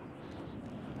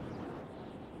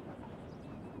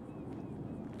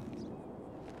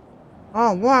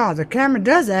 Oh wow, the camera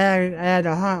does add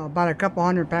about a couple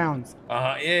 100 pounds.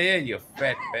 Yeah, you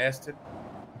fat bastard.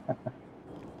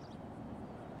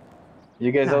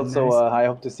 You guys Ah, also, nice. I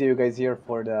hope to see you guys here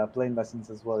for the plane lessons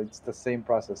as well. It's the same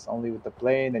process, only with the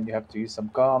plane, and you have to use some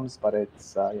comms. But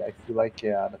it's, I feel like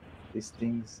these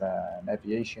things in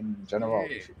aviation in general, Yeah.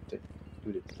 we should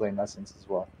do the plane lessons as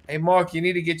well. Hey, Mark, you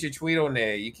need to get your tweet on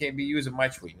there. You can't be using my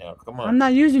tweet now. Come on. I'm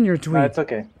not using your No, tweet. it's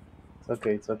okay. It's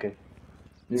okay. It's okay.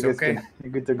 You It's guys okay? can.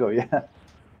 You're good to go. Yeah.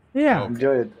 Yeah, Okay.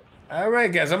 Enjoy it. All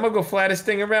right, guys. I'm gonna go fly this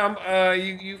thing around.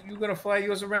 You gonna fly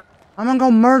yours around? I'm gonna go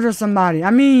murder somebody.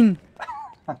 I mean,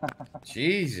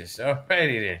 Jesus.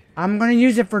 Alrighty then. I'm gonna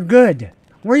use it for good.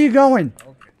 Where you going?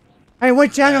 Okay. Hey,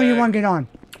 what channel you Uh, want to get on?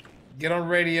 Get on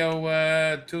radio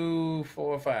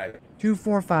 245.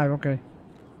 245. Okay.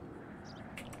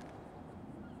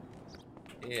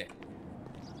 Yeah.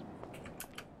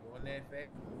 Go on there, fat.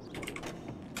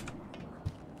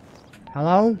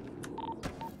 Hello?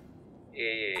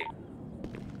 Yeah.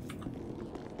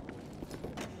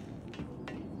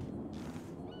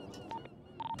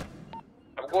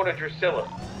 I'm going to Drusilla.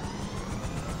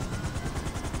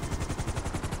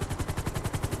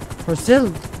 Priscilla,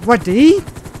 what to eat?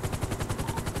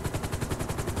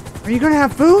 Are you gonna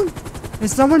have food?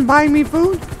 Is someone buying me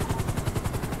food?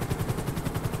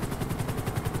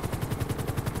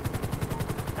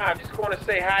 I'm just going to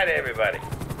say hi to everybody.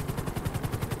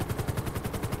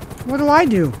 What do I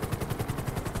do?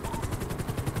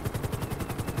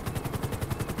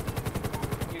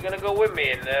 You're going to go with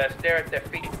me and stare at their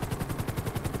feet.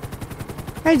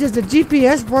 Hey, does the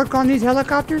GPS work on these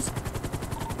helicopters?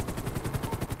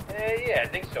 Yeah, I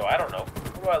think so. I don't know.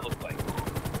 What do I look like?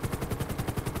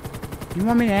 You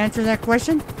want me to answer that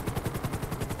question?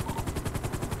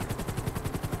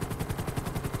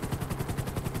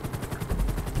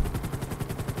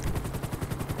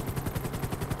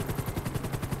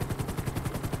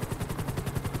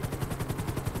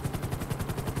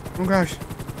 Oh gosh.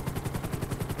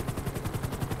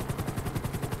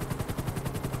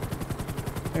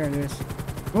 There it is.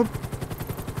 Whoop.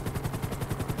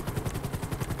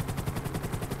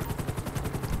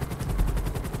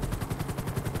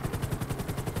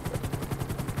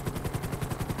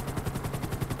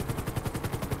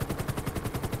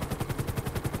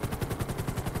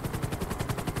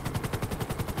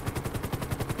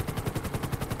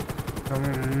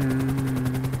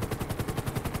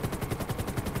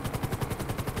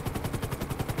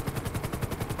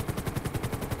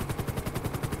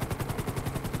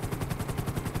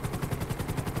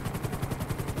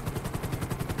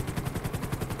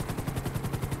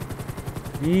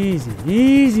 Easy,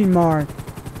 easy, Mark.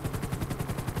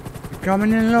 You're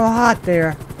coming in a little hot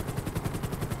there.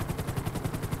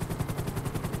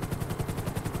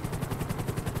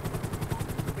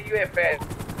 Where you at,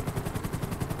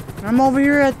 fat? I'm over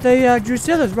here at the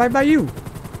Drusilla's, right by you.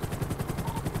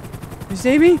 You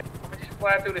see me? I'm going to just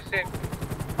fly through the city.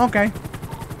 Okay.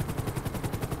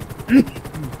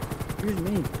 Excuse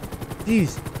me.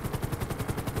 Jeez.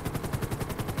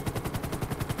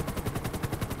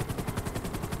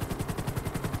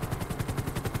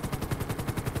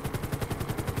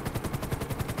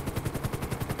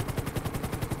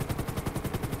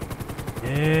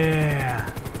 Yeah.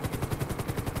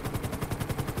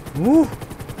 Ooh.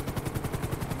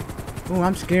 Ooh,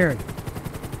 I'm scared.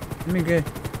 Let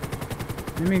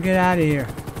me get out of here.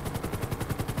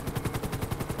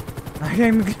 I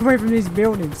can't even get away from these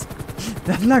buildings.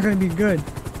 That's not gonna be good.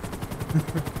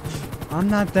 I'm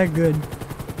not that good.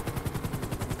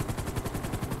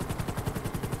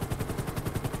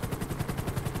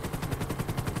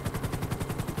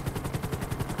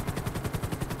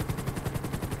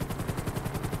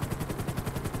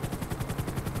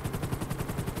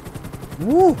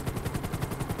 Woo!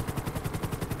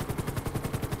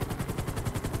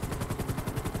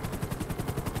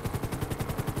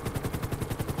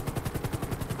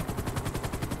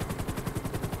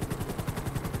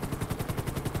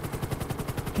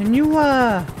 Can you,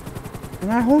 can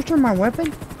I holster my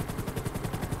weapon?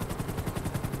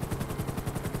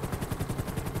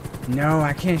 No,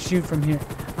 I can't shoot from here.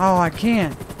 Oh, I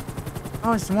can't.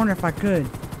 I was wondering if I could.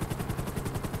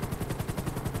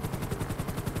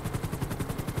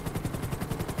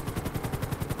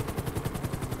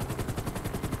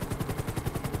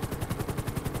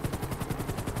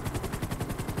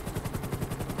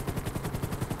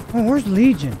 Oh, where's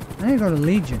Legion? I need to go to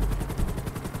Legion.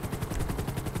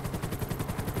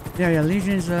 Yeah,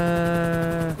 Legion's,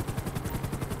 yeah,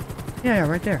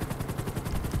 right there.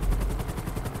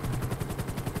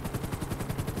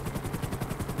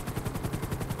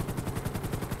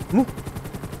 Ooh.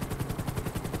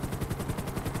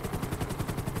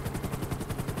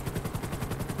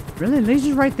 Really?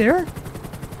 Legion's right there?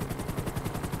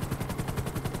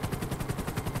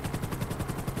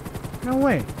 No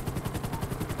way.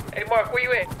 Hey, Mark, where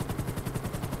you at?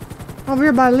 Over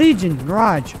here by Legion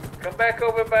garage. Come back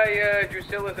over by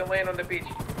Drusilla's and land on the beach.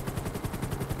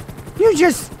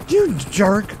 You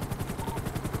jerk.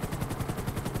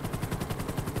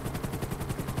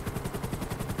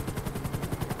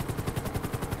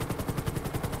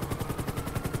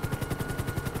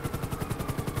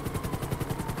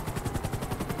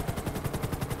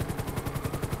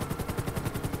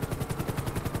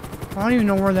 I don't even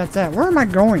know where that's at. Where am I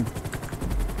going?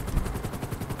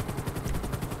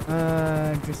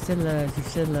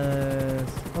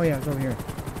 Drusilla's. Oh yeah, it's over here.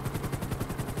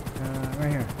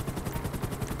 Right here.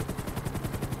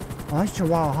 Oh, that's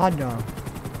Chihuahua hot dog.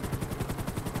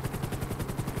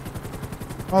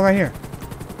 Oh, right here.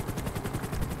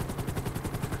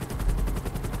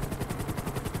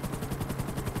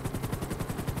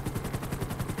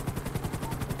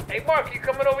 Hey, Mark, you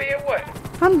coming over here? What?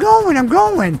 I'm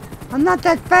going. I'm not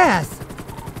that fast.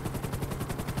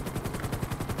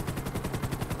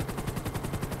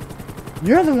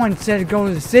 You're the one that said to go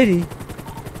to the city.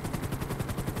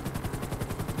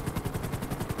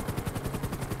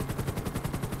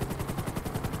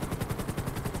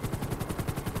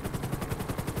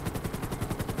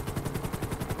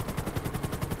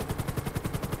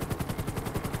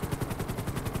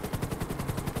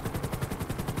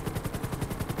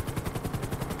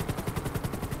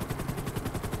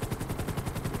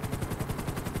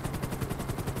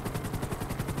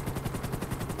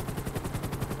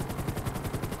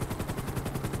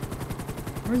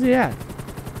 Where's he at?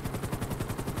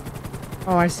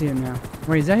 Oh, I see him now.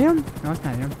 Wait, is that him? No, it's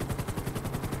not him.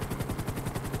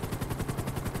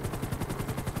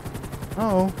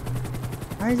 Uh-oh.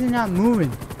 Why is he not moving?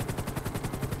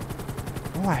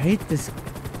 Oh, I hate this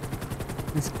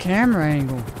camera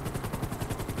angle.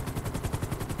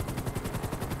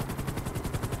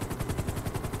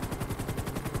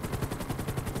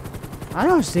 I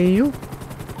don't see you.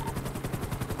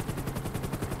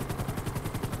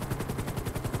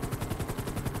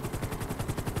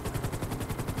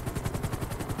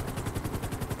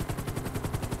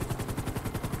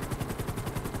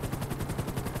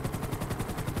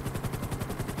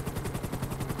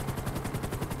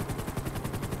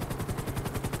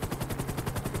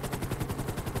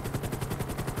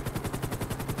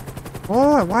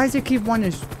 Oh, why does it keep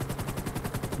wanting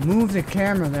to move the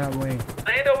camera that way?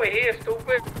 Land over here,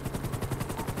 stupid.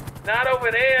 Not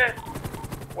over there.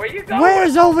 Where you going?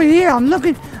 Where's over here? I'm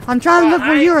trying to look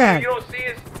where you're at. You don't see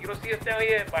us? You don't see us down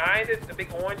here behind us? The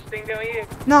big orange thing down here?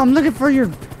 No, I'm looking for your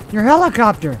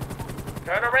helicopter.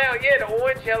 Turn around. Yeah, the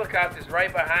orange helicopter's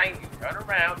right behind you. Turn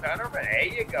around. There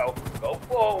you go. Go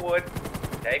forward.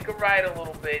 Take a right a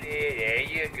little bit here. There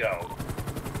you go.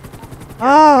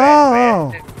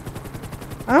 Oh.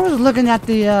 I was looking at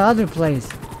the other place.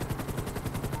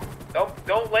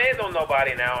 Don't land on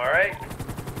nobody now, all right?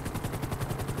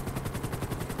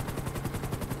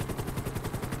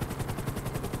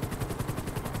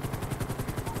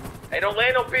 Hey, don't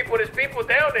land on people. There's people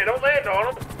down there. Don't land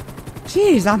on them.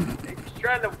 Jeez, They're just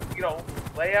trying to,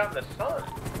 lay out in the sun.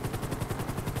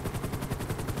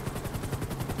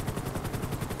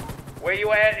 Where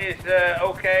you at is,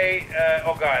 okay,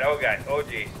 oh God, oh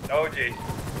jeez.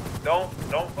 Don't,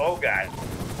 oh God.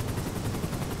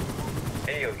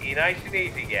 Hey, you nice and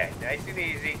easy, guy. Nice and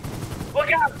easy.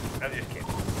 Look out! I'm just kidding.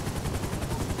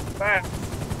 Bye.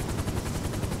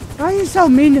 why are you so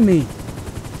mean to me?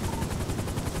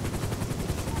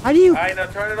 How do you? Alright, now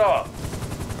turn it off.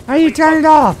 How do you turn it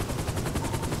off?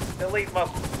 Delete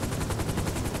muscle.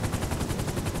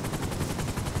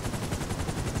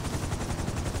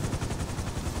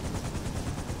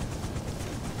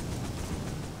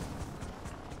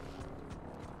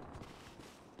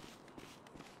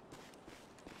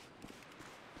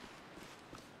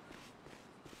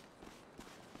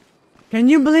 Can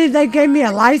you believe they gave me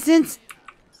a license?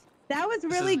 That was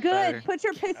really good. Put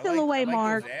your pistol away,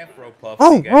 Mark.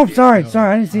 Oh, sorry,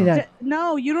 I didn't see that.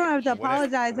 No, you don't have to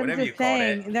apologize. I'm just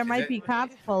saying there might be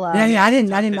cops pull up. Yeah, I didn't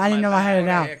know I had it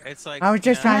out. It's like, I was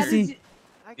just trying to see.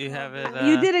 You have it.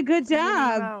 You did a good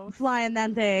job flying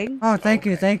that thing. Oh, thank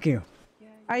you.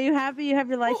 Are you happy you have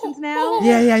your license now?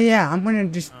 Yeah.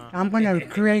 I'm gonna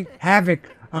create havoc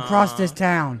across this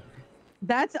town.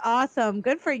 That's awesome.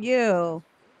 Good for you.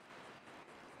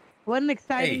 What an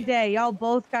exciting day. Y'all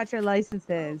both got your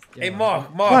licenses. Hey,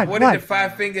 Mark, What? what did the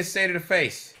five fingers say to the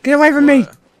face? Get away from me,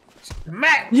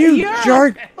 Matt! you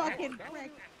jerk! Fucking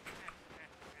prick.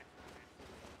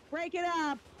 Break it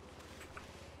up.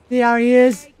 See how he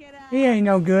is? Break it up. He ain't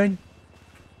no good.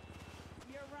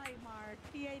 You're right,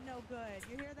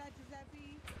 it. You hear that,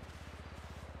 Giuseppe?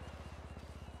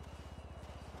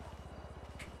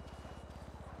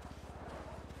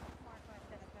 Mark like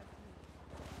that. That's me.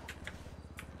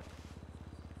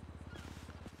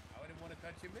 I wouldn't want to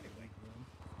touch him anyway.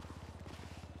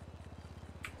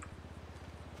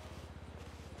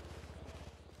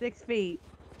 6 feet.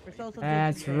 For social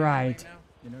That's distancing. right.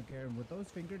 You know, Karen, with those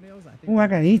fingernails, I think. Oh, I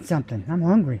gotta eat something. I'm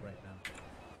hungry. Right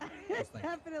now. Just like,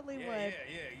 Definitely Yeah, would.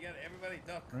 yeah. You got everybody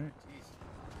duck. Right. Jeez.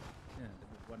 yeah, that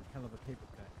was one hell of a paper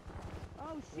cut.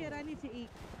 Oh shit, I need to eat.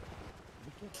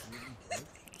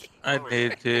 I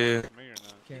did too.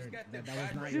 Karen, got that the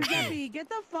was not fat your fault. Giuseppe, get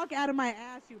the fuck out of my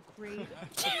ass, you creep.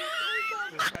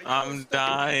 I'm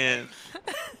dying.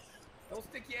 Don't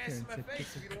stick your ass in my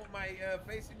face if you don't want my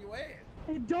face in your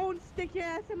ass. Don't stick your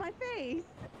ass in my face.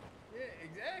 Yeah,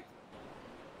 exactly.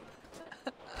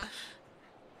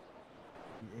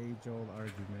 The age-old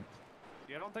argument.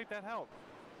 Yeah, I don't think that helped.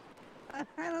 I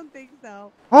don't think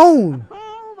so. Oh,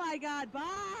 Oh my god, bye.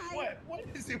 What? What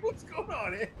is it? What's going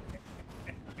on here?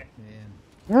 Man,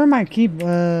 where am I keep?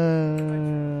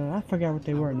 I forgot what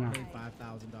they were now. I paid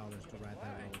 $5,000 to ride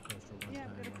that roller coaster one Yeah,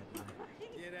 time. I'm gonna Right now.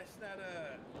 Yeah, that's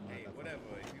not hey, whatever.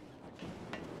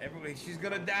 Everybody, she's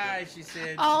gonna die. She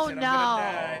said. Oh, she said, no. I'm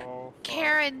gonna die. Oh, fuck.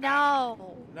 Karen,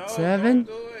 no. No, 7? don't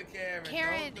do it, Karen.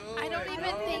 Karen, Don't do I don't it. even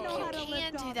I don't think know you how to can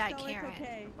lift do off, that, so it's Karen.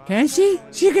 okay. Can she?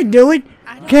 She can do it.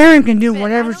 I don't Karen can do but I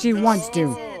whatever don't she think wants to.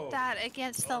 Isn't that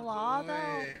against the law,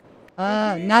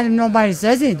 though? Not if nobody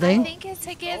says I anything. think it's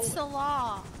against the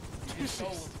law. You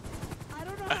stole it. I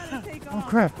don't know how to take Oh off.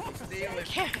 crap! You steal it.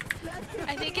 Karen,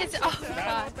 I think it's. Oh,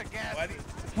 God. Why do you-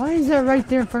 Why is that right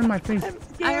there in front of my face? I'm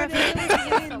I scared. refuse There to was against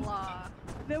the wind. law.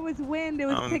 There was wind. It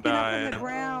was I'm picking up from dying. the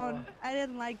ground. I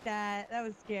didn't like that. That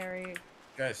was scary.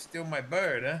 Gotta steal my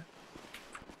bird, huh?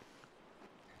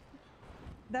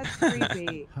 That's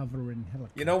creepy. Hovering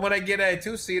helicopter. You know, when I get a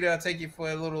 2-seater, I'll take you for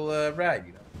a little ride.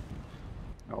 You know.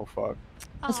 Oh fuck.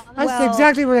 Oh, That's Well-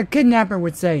 exactly what a kidnapper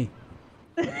would say.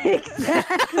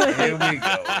 Exactly. Here we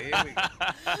go. Here we go.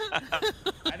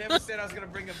 I never said I was gonna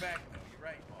bring him back. Though. You're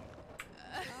right,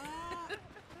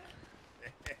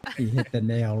 Mark. He hit the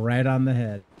nail right on the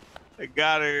head. I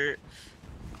got her.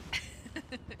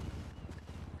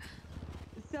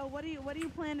 So what do you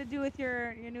plan to do with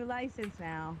your new license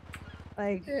now?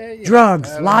 Like, Yeah, yeah. Drugs,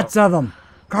 I don't lots know. of them.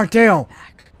 Cartel.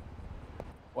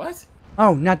 What?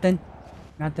 Oh, nothing.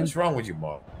 Nothing. What's wrong with you,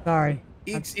 Mark? Sorry.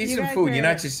 Eat You some guys food. You're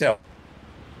are- not yourself.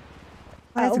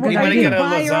 That's a what good are Anybody you get a idea.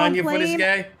 buy your own lasagna for this plane?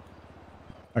 guy?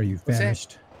 Are you What's that?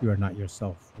 famished? You are not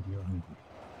yourself when you're hungry.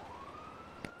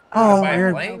 Oh, Buy I a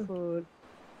heard. plane? no food.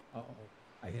 Uh-oh.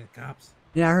 I hear cops.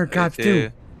 Yeah, I heard Me cops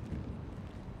too.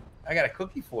 I got a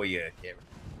cookie for you, Kevin.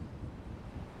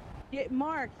 Yeah,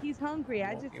 Mark, he's hungry.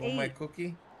 I just You want my ate.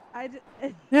 cookie? I just.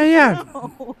 Yeah, yeah.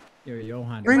 No. Here,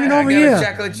 Johan. Bring it I over got here. a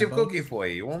chocolate chip cookie for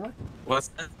you. You want one? What's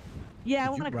that? Yeah, I Did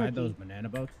want you a ride those cookie. banana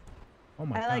boats? Oh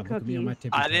my I god, like look at me on my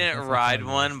cookies. tippy I toes. didn't That's how ride fun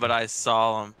one, it but is. I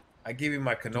saw them. I give you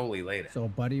my cannoli later. So a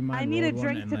buddy of mine I need a rode one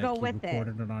drink and, to like, go he with it.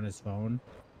 recorded it on his phone.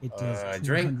 It does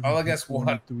Drink? All I got's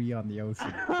water. 223 on the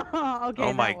ocean. Okay, Oh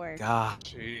that my works. god.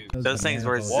 Those Those things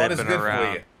were banana boats. Water's zipping good for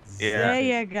around. you. Yeah. There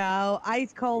you go.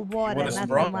 Ice cold water. want a Nothing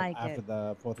sprung? like After it.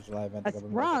 the 4th of July event, A the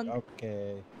government was like, sprung?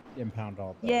 okay, impound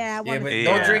all those. Yeah, I Yeah, want but to.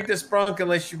 Yeah. don't drink the sprunk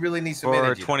unless you really need some For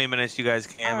energy. 20 minutes you guys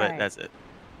can, but Alright. that's it.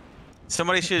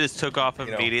 Somebody should have just took off You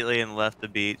know. immediately and left the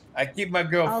beach. I keep my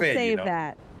girl I'll fed, save you know.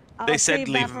 that. I'll They said save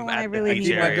leave that for him when I at the really I beach need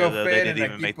keep my it. girl though. They fed didn't and I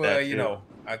even make keep, that you too. know,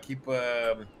 I keep,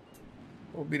 what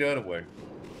would be the other word?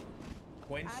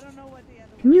 Quench? I don't know what the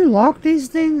other. Can you lock these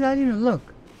things? I didn't even look.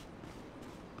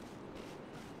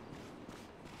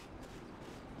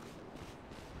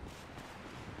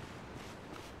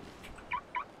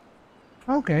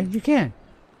 Okay, you can.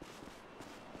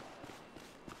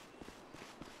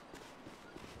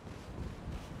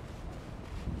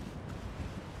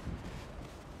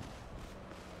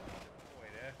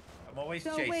 I'm always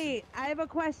So chasing. wait, I have a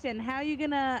question. How you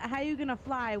gonna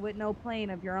fly with no plane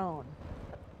of your own?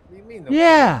 What do you mean?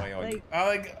 Yeah. plane on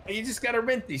my own? You just gotta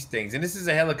rent these things, and this is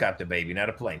a helicopter, baby, not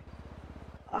a plane.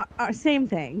 Same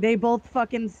thing. They both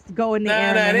fucking go in the Nah,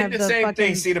 air. nah, and it they ain't have the same fucking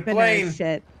thing. See, the spinners plane-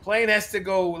 Shit. Plane has to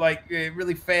go like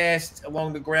really fast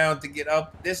along the ground to get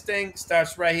up. This thing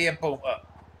starts right here, boom, up.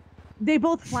 They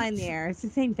both fly in the air. It's the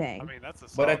same thing. I mean, that's a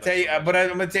But I solid tell you, explanation. but I'm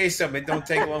gonna tell you something. It don't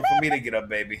take long for me to get up,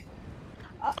 baby.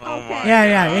 Oh okay. my Yeah,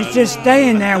 yeah. It's just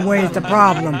staying that way is the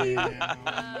problem. Going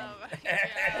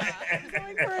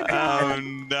for a jog.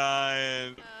 I'm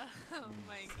dying. Oh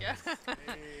my god.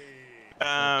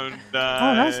 I'm Oh,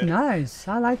 dying. that's nice.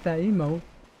 I like that emote.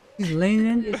 He's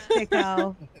leaning You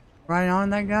sicko. right on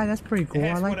that guy. That's pretty cool. I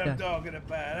That's like what I'm that. talking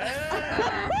about.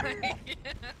 Ah! Oh my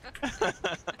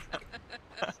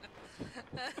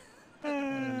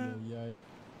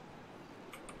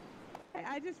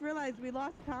I just realized we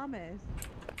lost Thomas.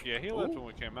 Yeah, he left when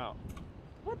we came out.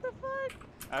 What the fuck?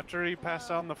 After he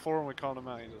passed out on the floor and we called him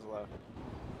out, he just left.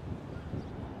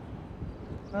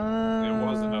 It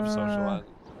wasn't enough socializing.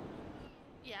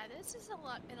 Yeah, this is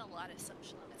been a lot of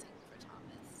socializing for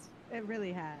Thomas. It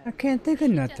really has. I can't think of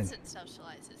He nothing. doesn't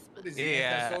socialize as much. What is he,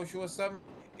 Yeah. antisocial or something?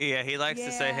 Yeah, he likes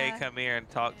to say, "Hey, Yeah. come here and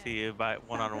talk to you by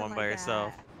one-on-one Something by like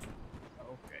yourself." that.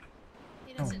 Okay.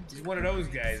 He doesn't He's do one of those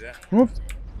guys, huh? Whoop.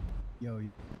 Yo,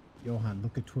 Johan,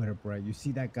 look at Twitter, bro. You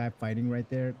see that guy fighting right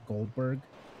there, Goldberg?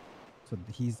 So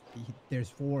there's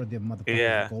 4 of them motherfuckers,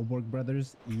 Yeah. the Goldberg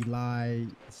brothers, Eli,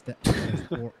 there's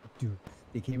 4, dude.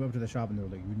 They came up to the shop and they were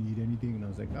like, "You need anything?" And I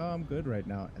was like, "Oh, I'm good right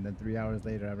now." And then 3 hours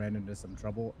later, I ran into some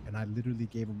trouble, and I literally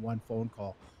gave him one phone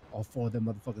call. All 4 of them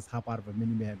motherfuckers hop out of a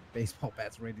minivan, baseball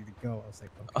bats ready to go. I was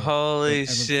like, okay, Holy don't ever fuck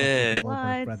with the shit!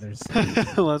 Goldberg What?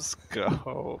 brothers. Let's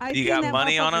go. I You seen got that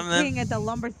money on motherfucker him then? King at the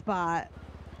lumber spot.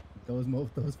 Those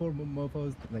 4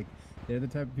 mofos, like, they're the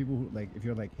type of people who, like, if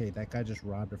you're like, "Hey, that guy just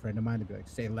robbed a friend of mine," they'd be like,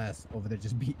 "Say less." Over there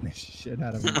just beating the shit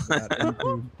out of him without any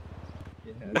proof.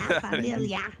 Yeah,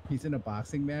 Familia. he's in a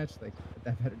boxing match. Like,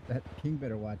 that King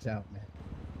better watch out,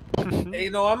 man. Hey, you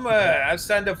know, I've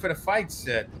signed up for the fights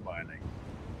tomorrow night.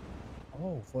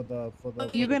 Oh, for the.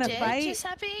 You gonna did, fight?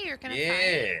 Giuseppe? You're gonna fight?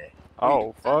 Yeah.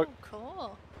 Oh, fuck. Oh,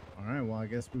 cool. All right, well, I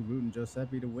guess we're rooting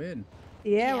Giuseppe to win.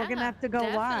 Yeah, we're gonna Yeah, have to go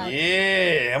definitely. watch.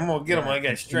 Yeah, I'm gonna get him. I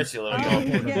gotta stretch it a little Oh,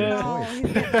 bit. he's getting all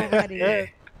ready. Yeah.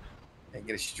 I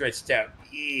get it stretched out.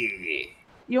 Yeah.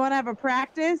 You wanna have a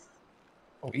practice?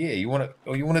 Oh yeah, you wanna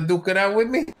duke it out with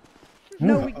me?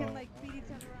 No, we can like beat each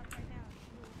other up right now.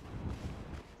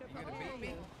 You gonna beat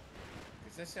me?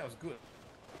 'Cause that sounds good.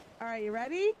 All right, you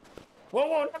ready?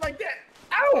 Whoa, not like that.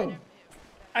 Ow!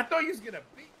 I thought you was gonna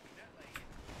beat me. Not like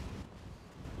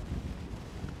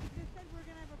You just said we're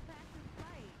gonna have a practice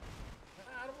fight.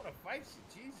 I don't wanna fight you,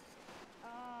 Jesus.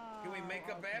 Oh. Can we make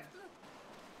up okay. after?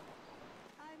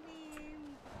 I mean,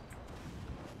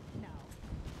 no.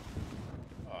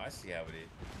 Oh, I see how it is.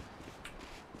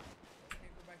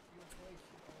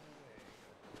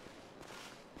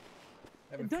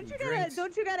 Have a Don't few you drinks.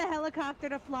 don't you got a helicopter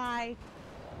to fly?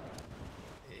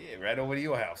 Yeah, right over to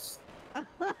your house.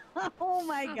 Oh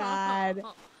my god.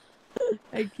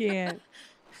 I can't.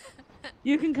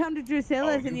 You can come to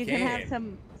Drusilla's Oh, and you you can have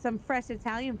can. some fresh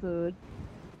Italian food.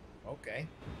 Okay.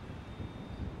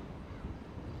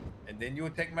 And then you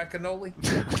would take my cannoli?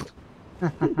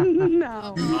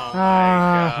 No. Oh my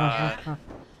god.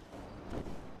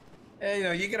 Hey, you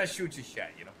know, you gotta shoot your shot,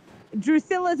 you know.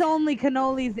 Drusilla's only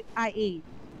cannolis I eat.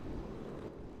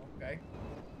 Okay.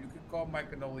 You can call my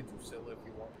cannoli Drusilla if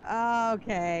you want.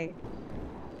 Okay.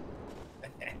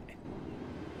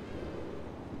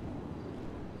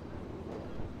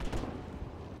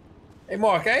 Hey,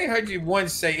 Mark, I ain't heard you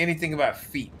once say anything about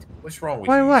feet. What's wrong with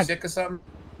Wait, you? You what? sick or something?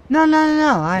 No.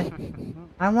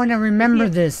 I want to remember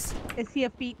this. Is he a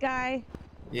feet guy?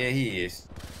 Yeah, he is.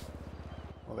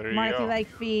 Well, there you Mark, go. you like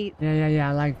feet. Yeah.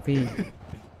 I like feet.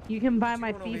 You can buy What my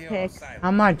you doing over feet here all pics. silent?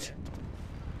 How much?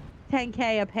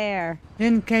 10K a pair.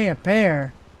 10K a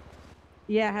pair.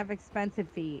 Yeah, I have expensive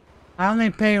feet. I only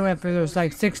pay if there's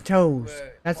like 6 toes.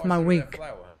 That's Oh, my so that weak,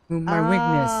 flower. my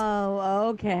weakness. Oh,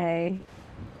 okay.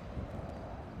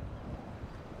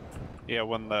 Yeah,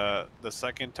 when the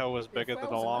second toe was bigger than the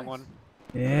flowers are long nice. one.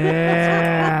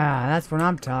 Yeah, that's what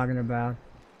I'm talking about.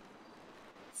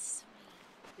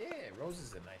 Yeah,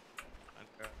 roses are nice.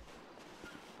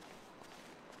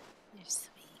 You're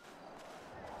sweet.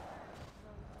 You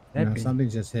know, That'd be- something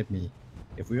just hit me.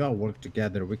 If we all work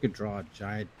together, we could draw a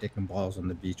giant dick and balls on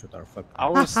the beach with our foot. I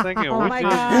was thinking Oh we my did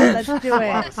god, let's do a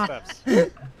lot of it. steps.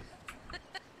 It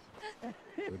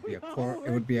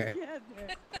would be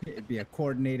it'd be a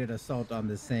coordinated assault on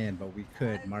the sand, but we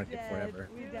could I'm mark it dead. forever.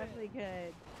 We definitely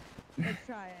could. Let's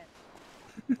try it.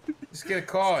 Just get a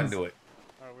car and do it.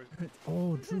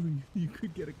 Oh, true. You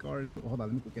could get a car. Hold on,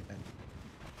 let me go get that.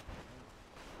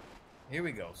 Here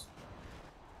he goes.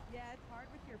 Yeah, it's hard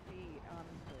with your feet,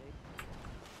 honestly.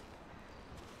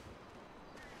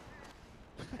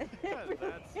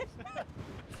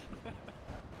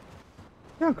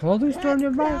 Yeah, a clothing store That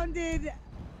nearby? sounded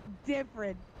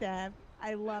different, Steph.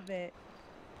 I love it.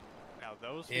 Now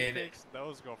those Yeah, feet pics,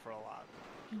 those go for a lot.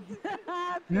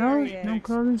 No, Period. no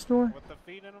clothing store. With the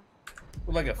feet in them.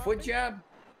 Like a foot job?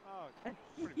 Oh,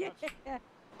 pretty much. Yeah,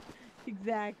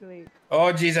 exactly.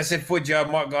 Oh, jeez, I said foot job.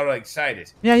 Mark got all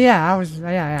excited. Yeah, I was,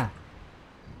 yeah.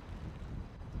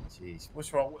 Jeez,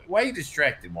 what's wrong? Why are you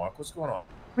distracted, Mark? What's going on?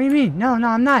 What do you mean? No,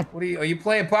 I'm not. What are you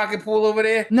playing pocket pool over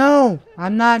there? No,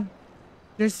 I'm not.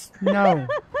 Just no,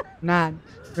 not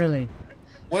really.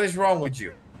 What is wrong with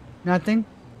you? Nothing.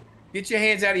 Get your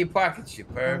hands out of your pockets, you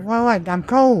perv. What? I'm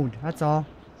cold. That's all.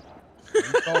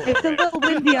 It's a little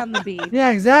windy on the beach.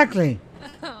 Yeah, exactly.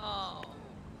 Oh,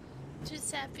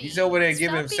 Giuseppe. He's over there stop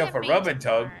giving himself a being mean rubbing to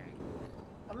tug. Mark.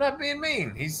 I'm not being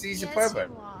mean. He's a Yes, pervert.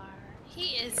 you are. He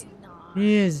is not.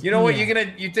 He is. You know what? yeah.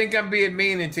 You think I'm being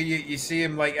mean until you see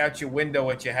him like out your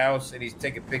window at your house and he's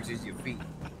taking pictures of your feet.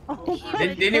 Oh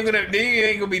Then you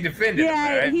ain't gonna be defending him,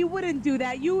 yeah, right? he wouldn't do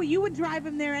that. You would drive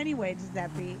him there anyway,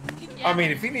 Giuseppe. I mean,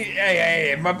 if he need,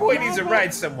 hey, my boy needs a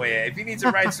ride somewhere. If he needs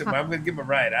a ride somewhere, I'm gonna give him a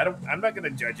ride. I'm not gonna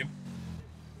judge him.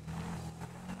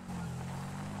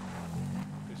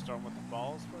 We start with the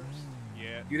balls first.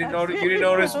 Yeah. You didn't notice. You didn't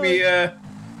notice me.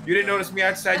 You didn't notice me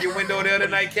outside your window the other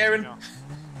night, Karen.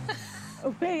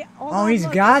 Oh, wait, hold Oh, on, he's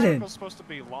look. got it. It's supposed to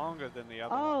be longer than the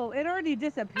other. Oh, it already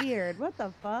disappeared. What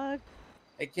the fuck?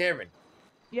 Hey, Karen.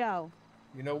 Yo,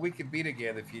 You know we could be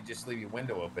together if you just leave your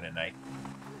window open at night.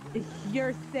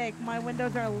 you're sick. My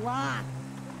windows are locked.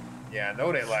 Yeah, I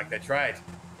know they locked. I tried.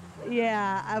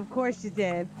 Yeah, of course you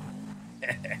did.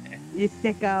 You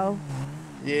sicko.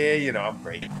 Yeah, you know I'm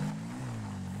great.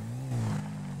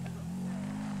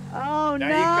 Oh, Now no.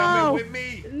 you coming with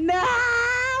me?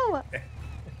 No!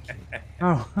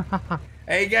 Oh.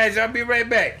 Hey guys, I'll be right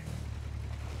back.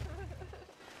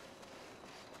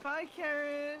 Bye,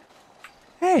 Karen.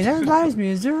 Hey, that reminds me.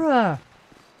 Is there Let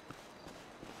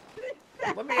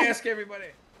me ask everybody.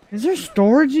 is there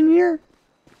storage in here?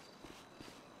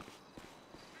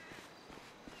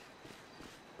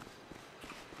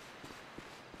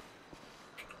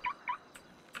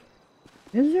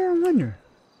 Is there? I wonder.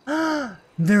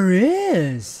 There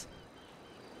is.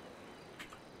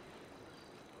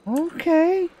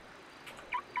 Okay.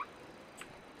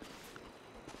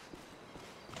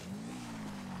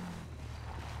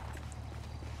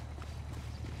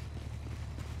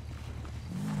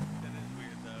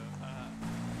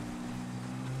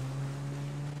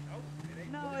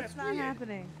 No, it's not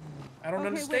happening. I don't Okay,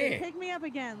 understand. Wait, pick me up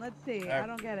again. Let's see. I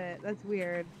don't get it. That's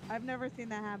weird. I've never seen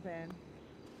that happen.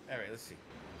 All right, let's see.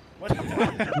 What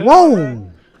the?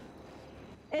 Whoa.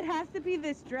 It has to be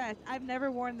this dress. I've never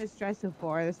worn this dress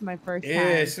before. This is my first time.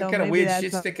 Yeah, some so kind of maybe weird that's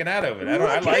shit a- sticking out of it.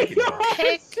 I like it. Though.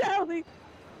 Pick. Shelly.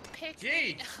 Pick.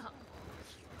 Jeez.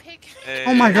 Pick.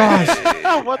 Oh my gosh.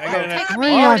 What I got an- Pick What me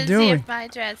are y'all up and see doing? if my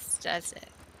dress does it.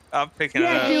 I'm picking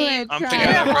Yeah, it do up. it. I'm try picking it.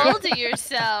 it Get a up. hold of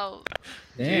yourself.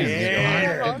 Damn. Yeah.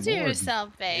 Get a hold of Good lord.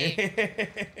 yourself, babe.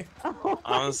 Oh my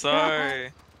I'm God.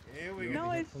 sorry. Here we go.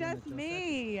 No, it's just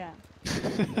me.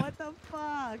 What the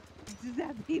fuck?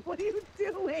 Giuseppe, what are you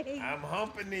doing? I'm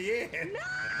humping the air.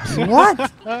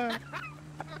 What?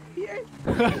 You're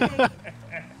sick.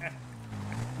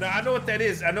 No, I know what that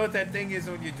is. I know what that thing is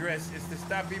on your dress. It's to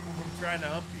stop people from trying to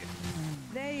hump you.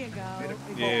 There you go. It'll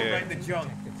Exactly. go Yeah. right in the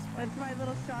junk. That's my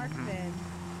little shark fin.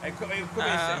 Hey, come here a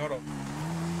second. Hold on.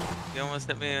 You almost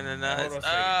hit me in the Hold nuts. on a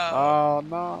second. Oh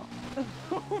no.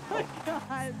 Oh my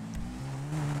god.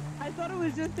 I thought it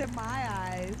was just in my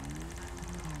eyes.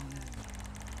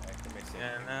 Hey, come here a second.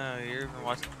 Yeah, no, you're even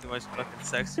watching too much fucking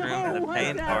sex No, room and the what's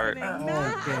pain part. happening?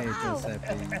 Okay, No.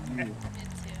 Giuseppe. Into it.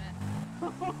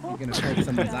 You're gonna poke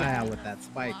someone's eye out with that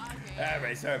spike. All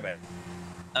right, sorry about it.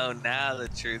 Oh, now the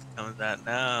truth comes out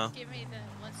now. Give me the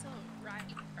what's the right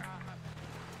crop?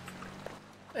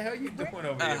 What the hell you doing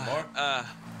over here, Mark? Mark,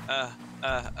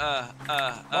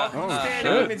 Oh, stand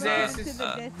shit. up his To asses. the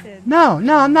distance. No,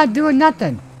 I'm not doing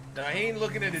nothing. No, he ain't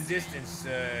looking at the distance.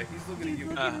 He's looking at He's you.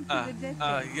 looking into the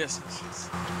distance. Yes.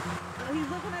 He's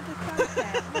looking at the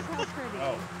sunset. Look how pretty.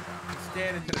 Oh, he's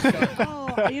standing to the sun.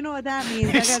 Oh, you know what that means.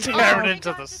 I gotta take Staring a Oh my into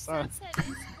God, the sun. sunset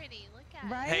is pretty. Look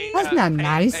at Right? Hey, That's not hey,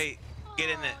 nice. Hey, get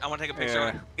in it. I want to take a picture.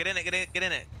 Yeah. Get in it. Get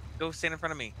in it. Go stand in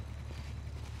front of me. it.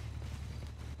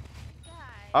 Guys,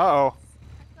 Uh-oh.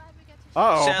 I'm glad we got to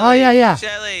Uh-oh. Shelly, Oh, yeah, yeah.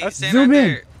 Shelly, Let's stand zoom right in.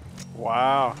 there.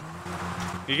 Wow.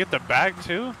 You get the bag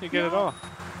too? You get it all.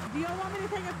 Do y'all want me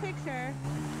to take a picture?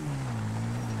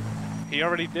 He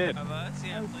already did. Of us?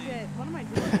 Yeah, Oh please. shit, what am I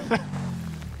doing?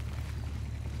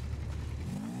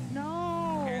 No.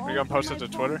 Are you gonna post it to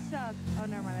Twitter? Sucks. Oh,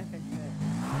 never mind, I fixed it.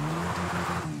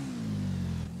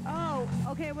 Oh,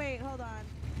 okay, wait, hold on.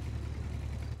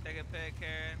 Take a pic,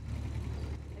 Karen.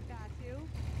 I got you.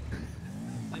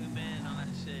 Zoom in on that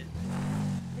shit.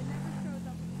 It never shows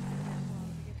up. Hold on,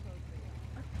 let me get closer.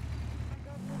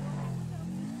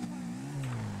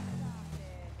 Stop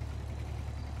it.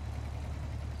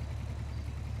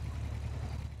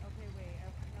 Okay, wait, I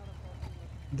know the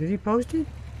photo. Did he post it?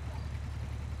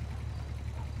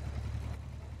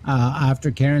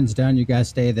 After Karen's done, you guys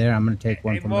stay there. I'm gonna take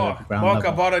one Hey, from Mark. the ground Mark,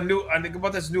 level. I think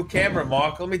about this new camera,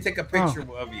 Mark. Let me take a picture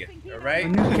of you. All right? A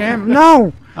new camera?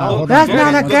 No, hold that's on,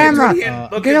 not a look camera. into the-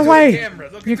 look Get into the away! camera,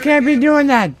 look You into can't be doing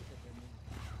that.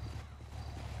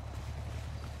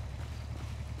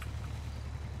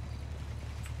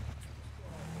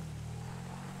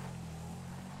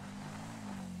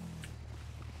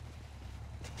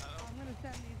 I'm gonna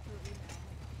send these through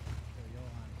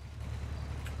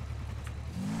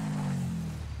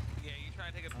Yeah, you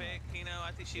trying to take a pic, Kino?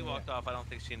 I think she walked off. I don't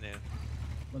think she knew.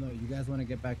 Well, no, you guys want to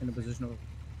get back into position of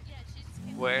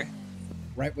Where?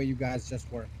 right where you guys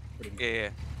just were. Pretty much. Yeah.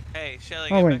 Hey, Shelly,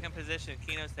 Oh, get wait. back in position.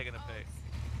 Kino's taking a pic.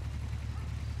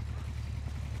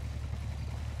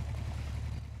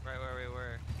 Right where we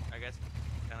were. I guess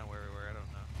kind of where we were. I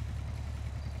don't know.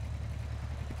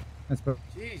 That's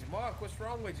Jeez, Mark, what's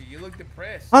wrong with you? You look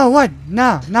depressed. Oh, what?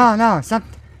 No.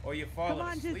 Or you falling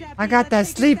asleep. I got that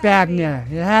sleep apnea.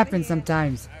 It happens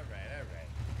sometimes. All right.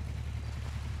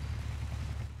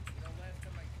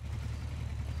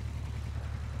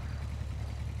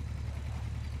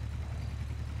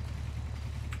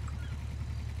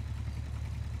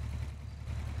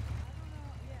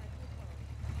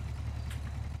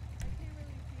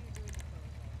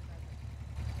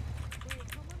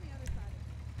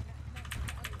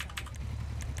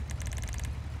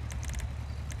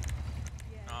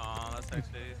 Aw, that's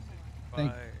actually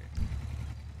Thank- fire.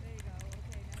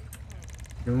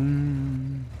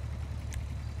 Doom.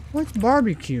 What's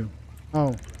barbecue? Oh,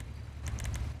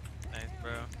 Nice,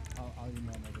 bro. I'll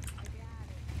email my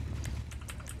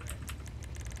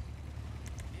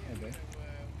Hey, babe.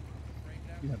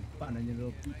 You having fun on your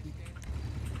little pee-pee?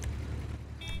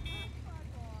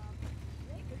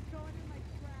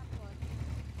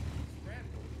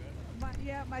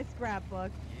 Yeah, my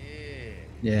scrapbook.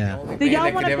 Yeah. The only Do man y'all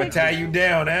that want could a ever picture? tie you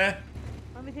down, huh?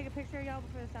 Let me take a picture of y'all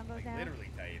before the sun goes down. Literally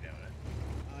tie you down,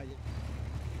 huh?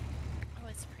 Oh,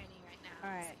 it's pretty right now.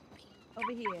 All right,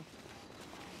 over here.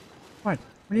 what? What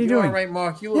are you You doing? all right,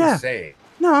 Mark? You look Yeah. sad.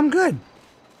 No, I'm good.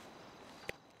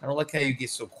 I don't like how you get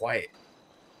so quiet.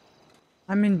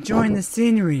 I'm enjoying the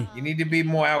scenery. You need to be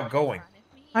more outgoing.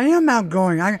 I am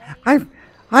outgoing.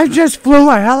 I just flew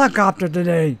a helicopter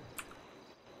today.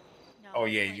 Oh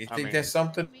yeah, you I think mean- that's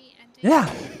something? Yeah.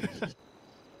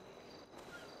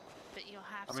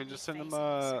 I mean, just send them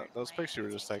those pictures you were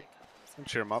just like, and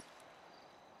cheer them up.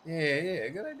 Yeah,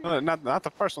 good idea. No, not the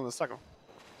first one, the second.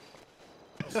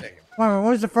 Second. What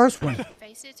was the first one?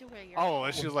 Face it to where you're Oh,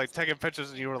 and she was like taking pictures,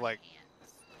 and you were like,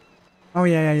 Oh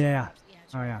yeah.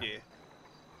 Oh yeah. yeah.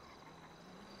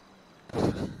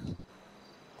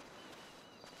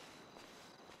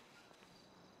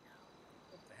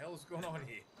 What the hell is going on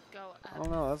here? Go I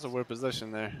don't know. That's a weird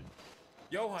position there.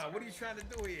 Johan, what are you trying to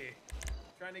do here?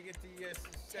 Trying to get the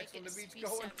sex on the beach few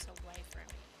going? steps away from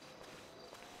me.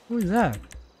 Who's that?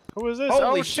 Who is this?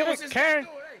 Holy Oh shit, what's shit, this Karen!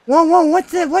 doing? Hey. Whoa,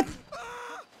 what's it? What? Okay.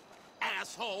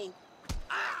 Asshole. You're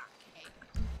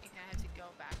gonna have to go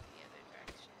back the other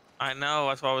direction. I know.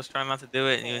 That's why I was trying not to do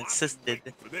it, and you insisted.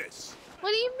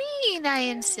 What do you mean I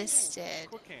insisted?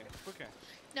 Quick hand.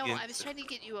 No, Yeah. I was trying to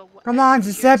get you a. Come on, you're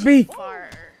Giuseppe. too far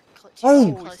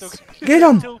Oh. close to me. Get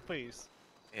him. Two-piece.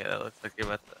 Yeah, that looks like you're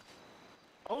about to.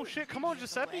 Oh shit! Come on,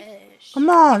 Giuseppe. Come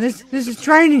on, this is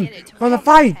training Get it to for where the your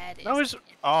fight. head No, is. he's.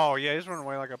 Oh yeah, he's running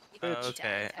away like a bitch.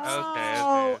 Okay.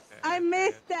 Oh, I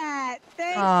missed that.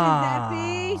 Thanks, Ah.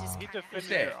 Giuseppe. He defended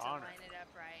that? your honor. Line it up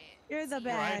right. You're the See,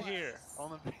 best. Right here. On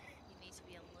the. You need to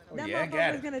be a little. That yeah, I got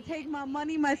motherfucker's it. gonna take my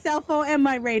money, my cell phone, and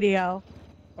my radio.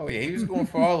 Oh yeah, he was going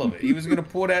for all of it. He was gonna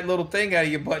pull that little thing out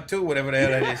of your butt too, whatever the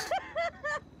hell that is.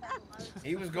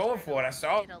 He was going for it. I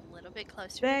saw. Get a little bit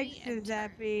closer. Thanks, to me and turn.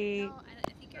 Giuseppe. No, I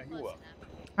think you're Yeah, you close will. enough.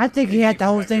 I think he had the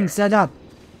whole thing set up.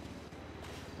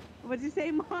 What'd you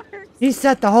say, Mark? He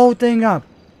set the whole thing up.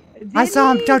 I Did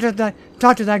saw him he?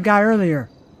 talk to that guy earlier.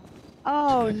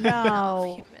 Oh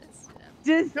no! You messed it up.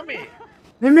 Just Come here.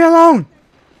 Leave me alone.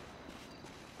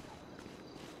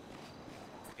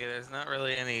 Yeah, there's not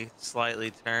really any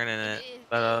slightly turn in it, It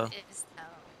but is, though.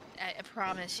 I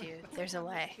promise you, there's a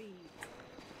way.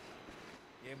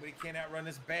 Yeah, but he can't outrun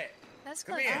this bat. That's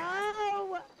Come close. here.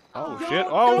 Oh, Oh Don't- shit! no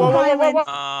Oh whoa! violence.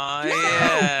 oh yeah,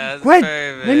 that's Quit.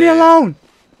 perfect. Leave me alone.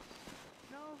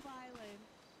 No violence.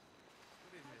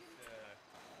 What is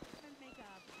this? And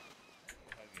makeup.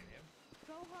 Hugging him.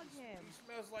 Go hug him. He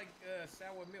smells like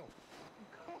sour milk.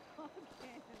 Go hug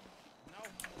him. No.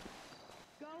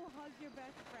 Go hug your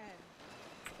best friend.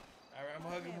 All right,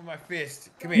 I'm hugging with my fist.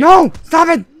 Come here. No, stop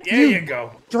it. There you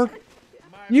go. Jerk.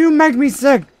 You make me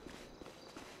sick.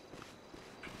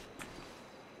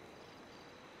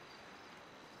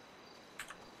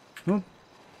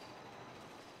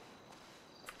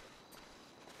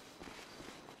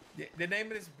 the name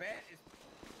of this bat is.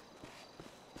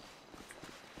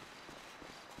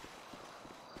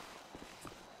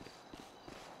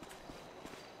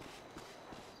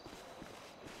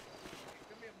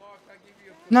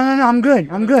 No, no, no, I'm good.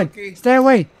 I'm good. Stay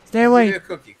away. Stay Give away. you a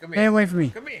cookie. Come Stay here. away from me.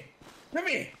 Come here. Come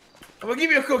here. I'm gonna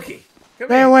give you a cookie. Come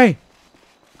Stay here. away.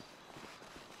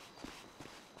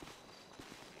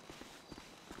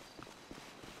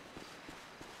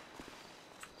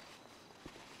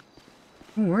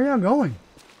 Ooh, where y'all going?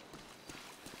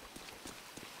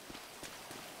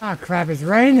 Ah, crap, it's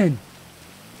raining.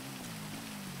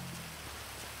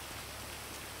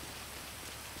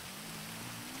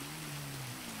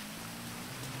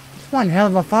 It's one hell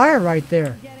of a fire right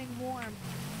there.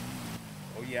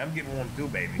 Oh yeah, I'm getting warm too,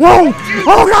 baby. Whoa!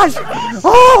 Oh gosh!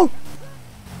 Oh!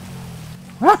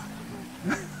 Huh?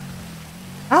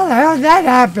 How the hell did that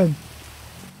happen?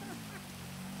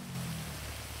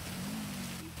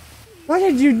 What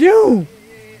did you do?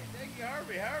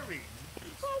 Hurry.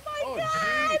 Oh my Oh,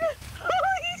 god!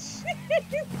 Holy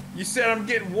shit! You said I'm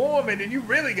getting warm, and then you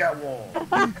really got warm.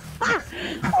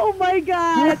 Oh my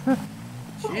god!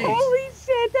 Jeez. Holy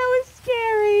shit, that was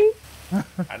scary!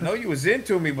 I know you was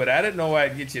into me, but I didn't know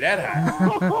I'd get you that high.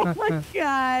 Oh my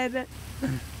god!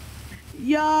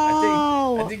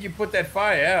 Yo! I think you put that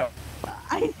fire out.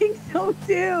 I think so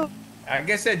too. I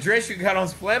guess that dress you got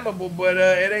on's flammable, but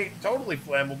it ain't totally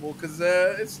flammable because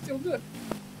it's still good.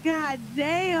 God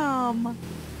damn!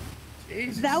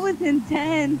 Jesus. That was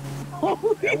intense.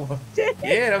 Holy shit!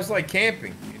 Yeah, that was like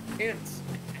camping. Intense.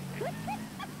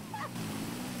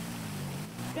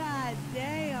 God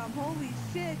damn! Holy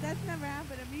shit! That's never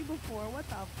happened to me before. What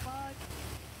the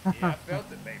fuck? Yeah, I felt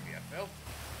it, baby. I felt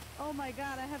it. Oh my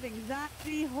god! I have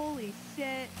anxiety. Holy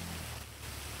shit!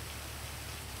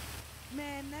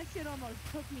 Man, that shit almost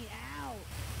took me out.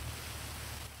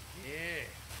 Yeah.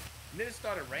 And then it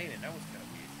started raining. That was kind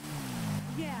of weird.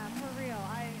 Yeah, for real.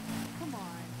 Come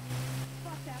on.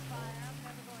 Fuck that fire. I'm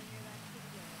never going near that shit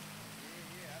again.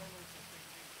 Yeah, I don't know what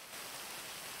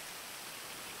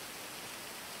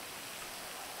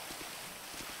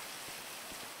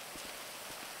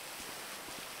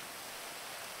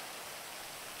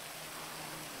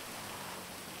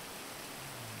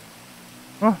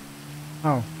you're Oh.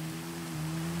 Oh.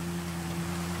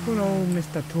 Good old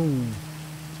Mr. Tool.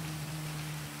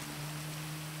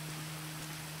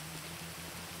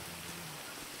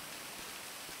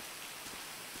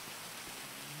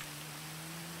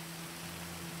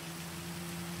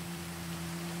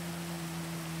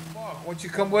 Mark, won't you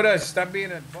come with us? Stop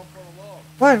being a bump on the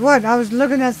wall. What? I was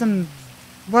looking at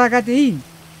what I got to eat.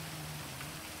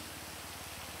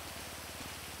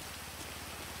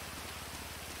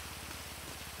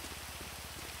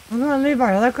 We're gonna leave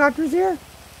our helicopters here?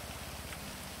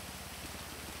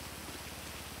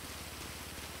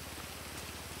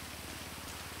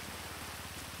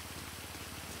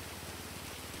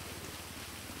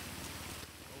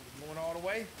 Going all the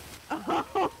way?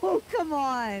 Oh, come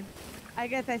on. I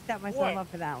guess I set myself What? up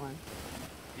for that one.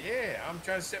 Yeah, I'm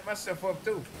trying to set myself up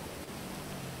too.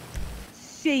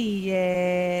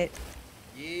 Shit.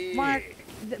 Yeah.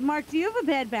 Mark, do you have a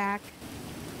bad back?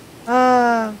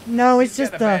 No, it's He's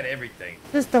just got a bad everything.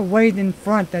 just the weight in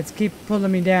front that's keep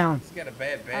pulling me down. He's got a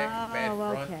bad back, bad Oh,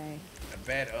 front, okay. a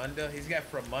bad under. He's got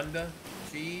from under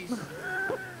cheese.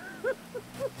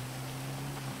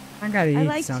 I gotta eat I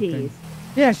like something. cheese.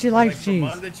 Yeah, she likes Like cheese.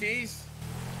 from under cheese?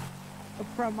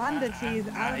 From under cheese.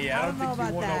 I Yeah, I don't know think you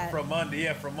about want that. no from under.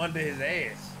 Yeah, from under his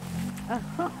ass.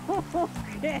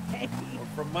 Okay. Or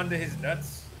from under his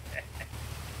nuts.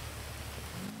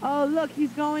 Oh, look,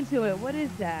 he's going to it. What is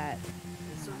that?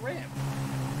 It's a ramp.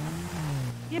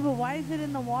 Yeah, but why is it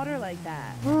in the water like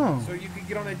that? Oh. So you can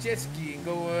get on a jet ski and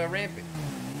go ramp it.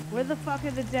 Where the fuck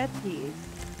are the jet skis?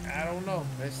 I don't know.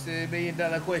 That's a $1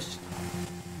 million question.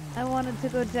 I wanted to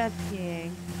go jet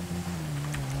skiing.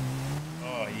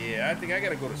 Oh, yeah. I think I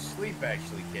gotta go to sleep,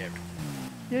 actually, Kevin.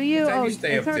 Do you? What time Oh, you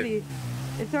stay it's up already.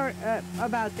 It's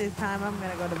about this time. I'm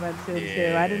gonna go to bed soon too.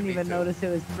 Yeah, I didn't me even too. notice it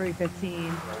was 3:15.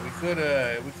 Well,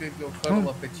 we could go cuddle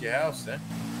up at your house, then.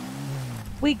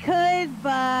 We could,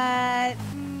 but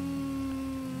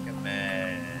Come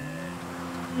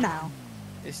on. no.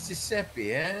 It's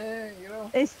Giuseppe, eh? You know?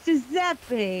 It's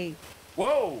Giuseppe.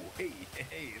 Whoa! Hey,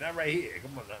 not right here.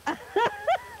 Come on now.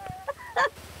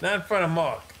 Not in front of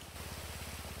Mark.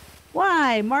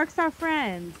 Why? Mark's our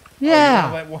friend.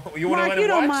 Yeah. Oh, you wanna Mark, let you him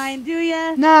don't watch? mind, do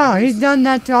ya? No, he's done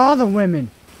that to all the women.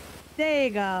 There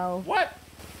you go. What?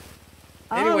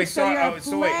 Oh, Anyway, so you're a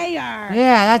so wait. player.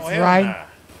 Yeah, that's Oh, hell right. nah.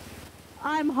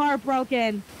 I'm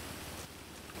heartbroken.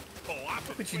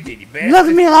 What you did, you bastard? Look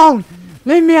me alone.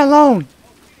 Leave me alone.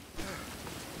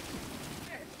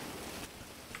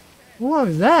 What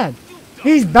was that?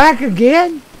 He's back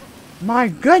again? My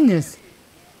goodness.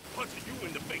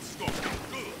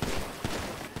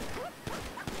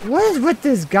 What is with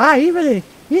this guy?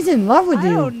 He's in love with I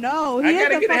you. don't know. I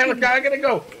gotta get a helicopter. I gotta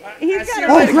go. He's got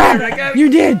Oh crap! You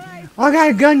did! I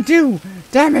got a gun too!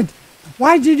 Damn it!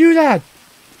 Why'd you do that?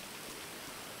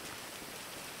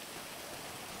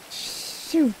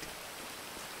 Shoot.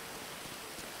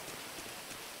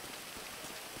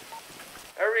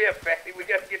 Hurry up, fatty. We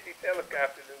gotta get these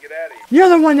helicopters and get out of here. You're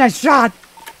the one that shot!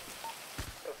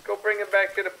 Let's go bring him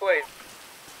back to the place.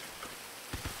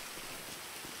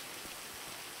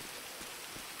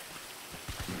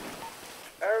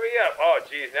 Hurry up. Oh,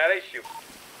 jeez. Now they shoot.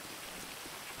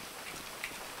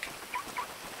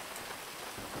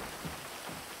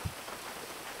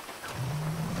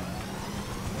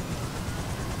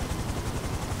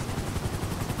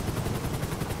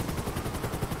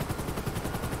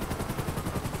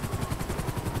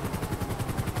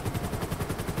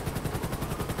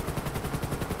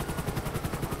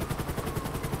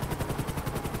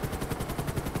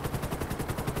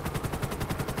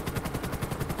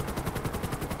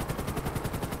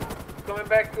 Coming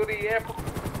back to the airport.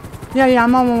 Yeah,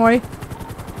 I'm on my way.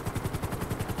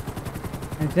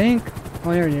 I think.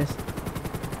 Oh, there it is.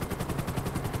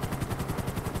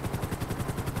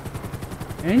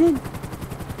 Ain't it?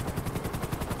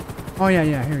 Oh, yeah,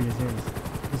 here it is,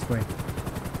 This way.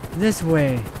 This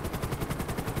way.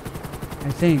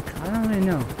 I think. I don't really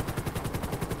know.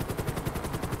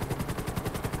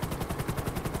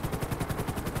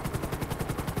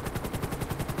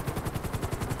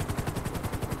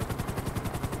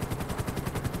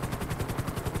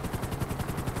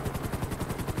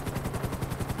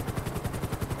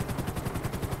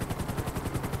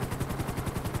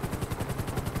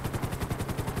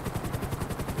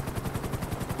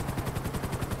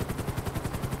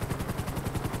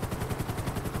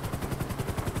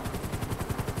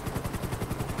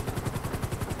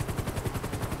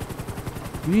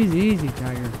 Easy,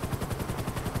 Tiger.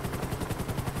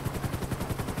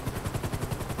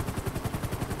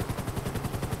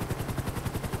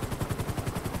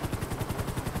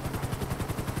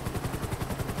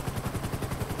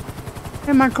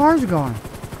 Hey, my car's gone.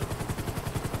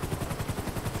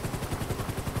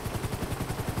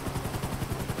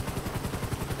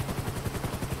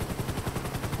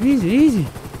 Easy.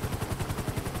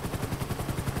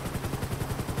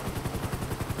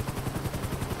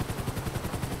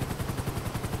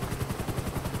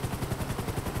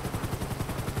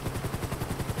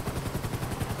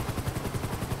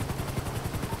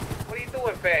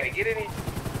 Fatty, get in here.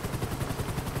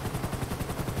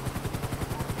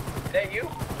 Is that you?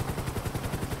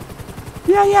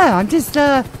 Yeah. I'm just,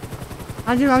 I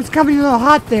was coming a little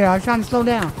hot there. I was trying to slow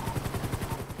down.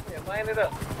 Yeah, line it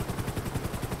up.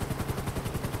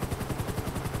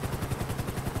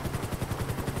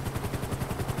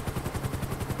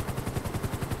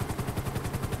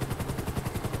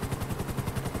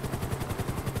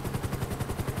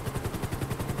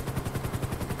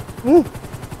 Ooh.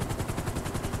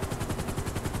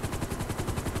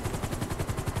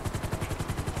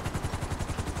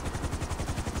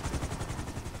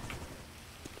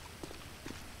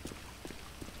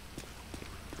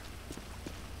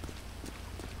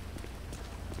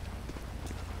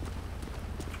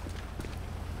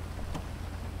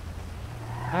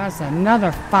 That's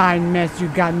another fine mess you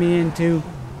got me into.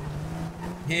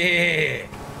 Yeah.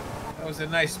 That was a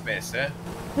nice mess, huh?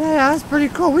 Yeah, that's pretty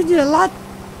cool. We did a lot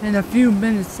in a few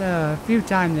minutes, few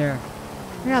time there.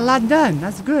 We got a lot done.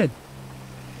 That's good.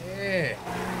 Yeah.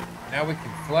 Now we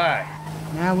can fly.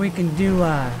 Now we can do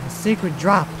a secret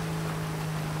drop.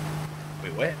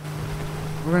 Wait, what?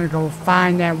 We're gonna go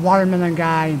find that watermelon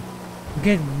guy and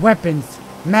get weapons,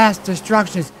 mass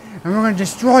destructions, and we're gonna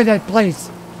destroy that place.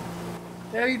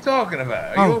 What the hell are you talking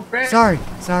about? Are you okay? Sorry.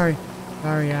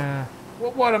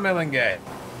 What watermelon guy?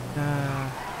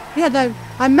 Yeah,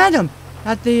 I met him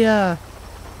at the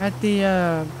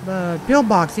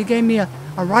pillbox. He gave me a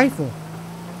rifle.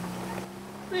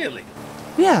 Really?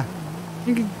 Yeah.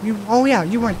 Oh yeah,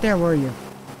 you weren't there, were you?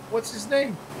 What's his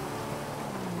name?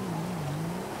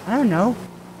 I don't know.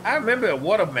 I remember a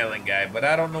watermelon guy, but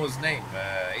I don't know his name.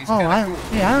 He's I cool.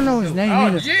 don't know his name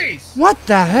either. Oh, jeez. What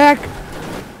the heck?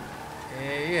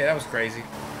 Yeah, that was crazy.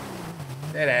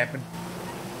 That happened.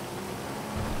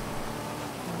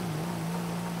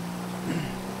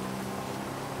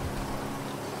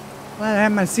 Well, I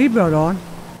had my seatbelt on.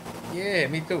 Yeah,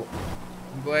 me too.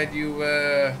 I'm glad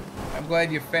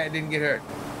your fat didn't get hurt.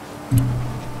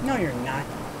 No, you're not.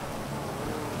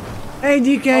 Hey,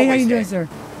 DK, how you doing, sir?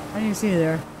 I didn't see you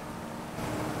there.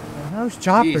 those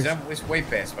choppers. Jeez, it's way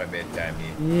past my bedtime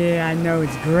here. Yeah, I know,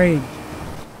 it's great.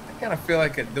 I kind of feel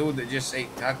like a dude that just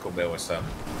ate Taco Bell or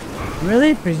something.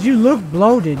 Really? Because you look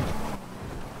bloated.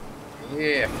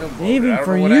 Yeah, I feel bloated. Even I don't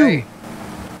for know what you.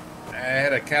 I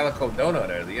had a calico donut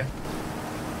earlier.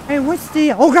 Hey, what's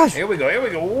the... Oh, gosh. Here we go, here we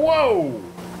go. Whoa!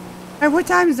 Hey, what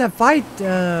time is that fight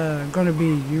gonna be?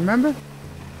 You remember?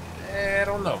 I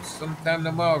don't know. Sometime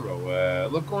tomorrow.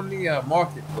 Look on the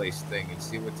marketplace thing and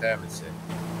see what time it's at.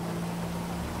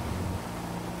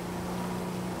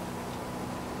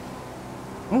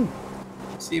 Oh.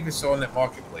 See if it's on that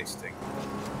marketplace thing.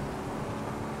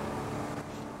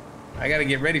 I gotta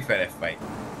get ready for that fight.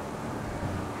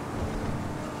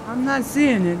 I'm not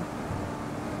seeing it.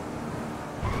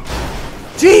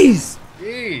 Jeez!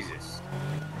 Jesus.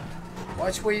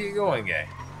 Watch where you're going, guy.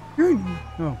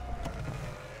 Oh.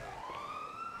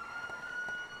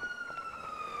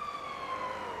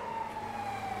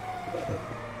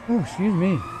 Oh, excuse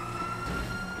me.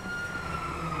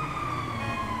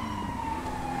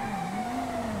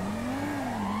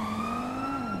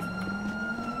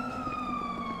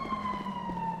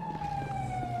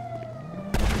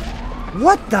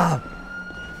 What the?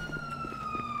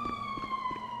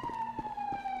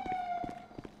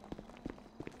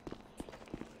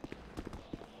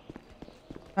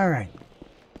 All right.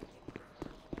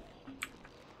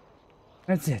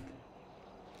 That's it.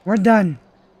 We're done.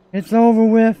 It's over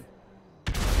with.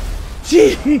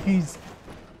 Jeez!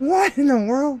 What in the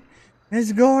world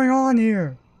is going on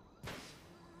here?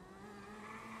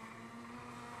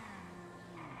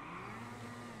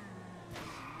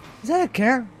 Is that a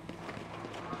car?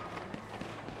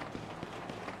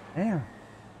 There.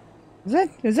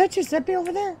 Is that Giuseppe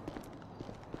over there?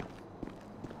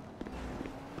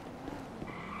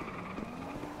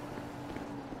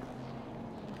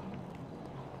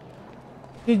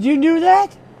 Did you do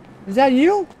that? Is that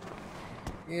you?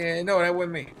 Yeah, no, that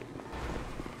wasn't me.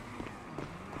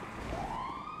 Alright,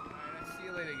 I'll see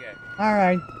you later, guy.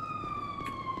 Alright.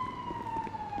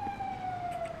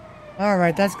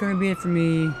 Alright, that's gonna be it for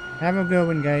me. Have a good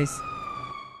one, guys.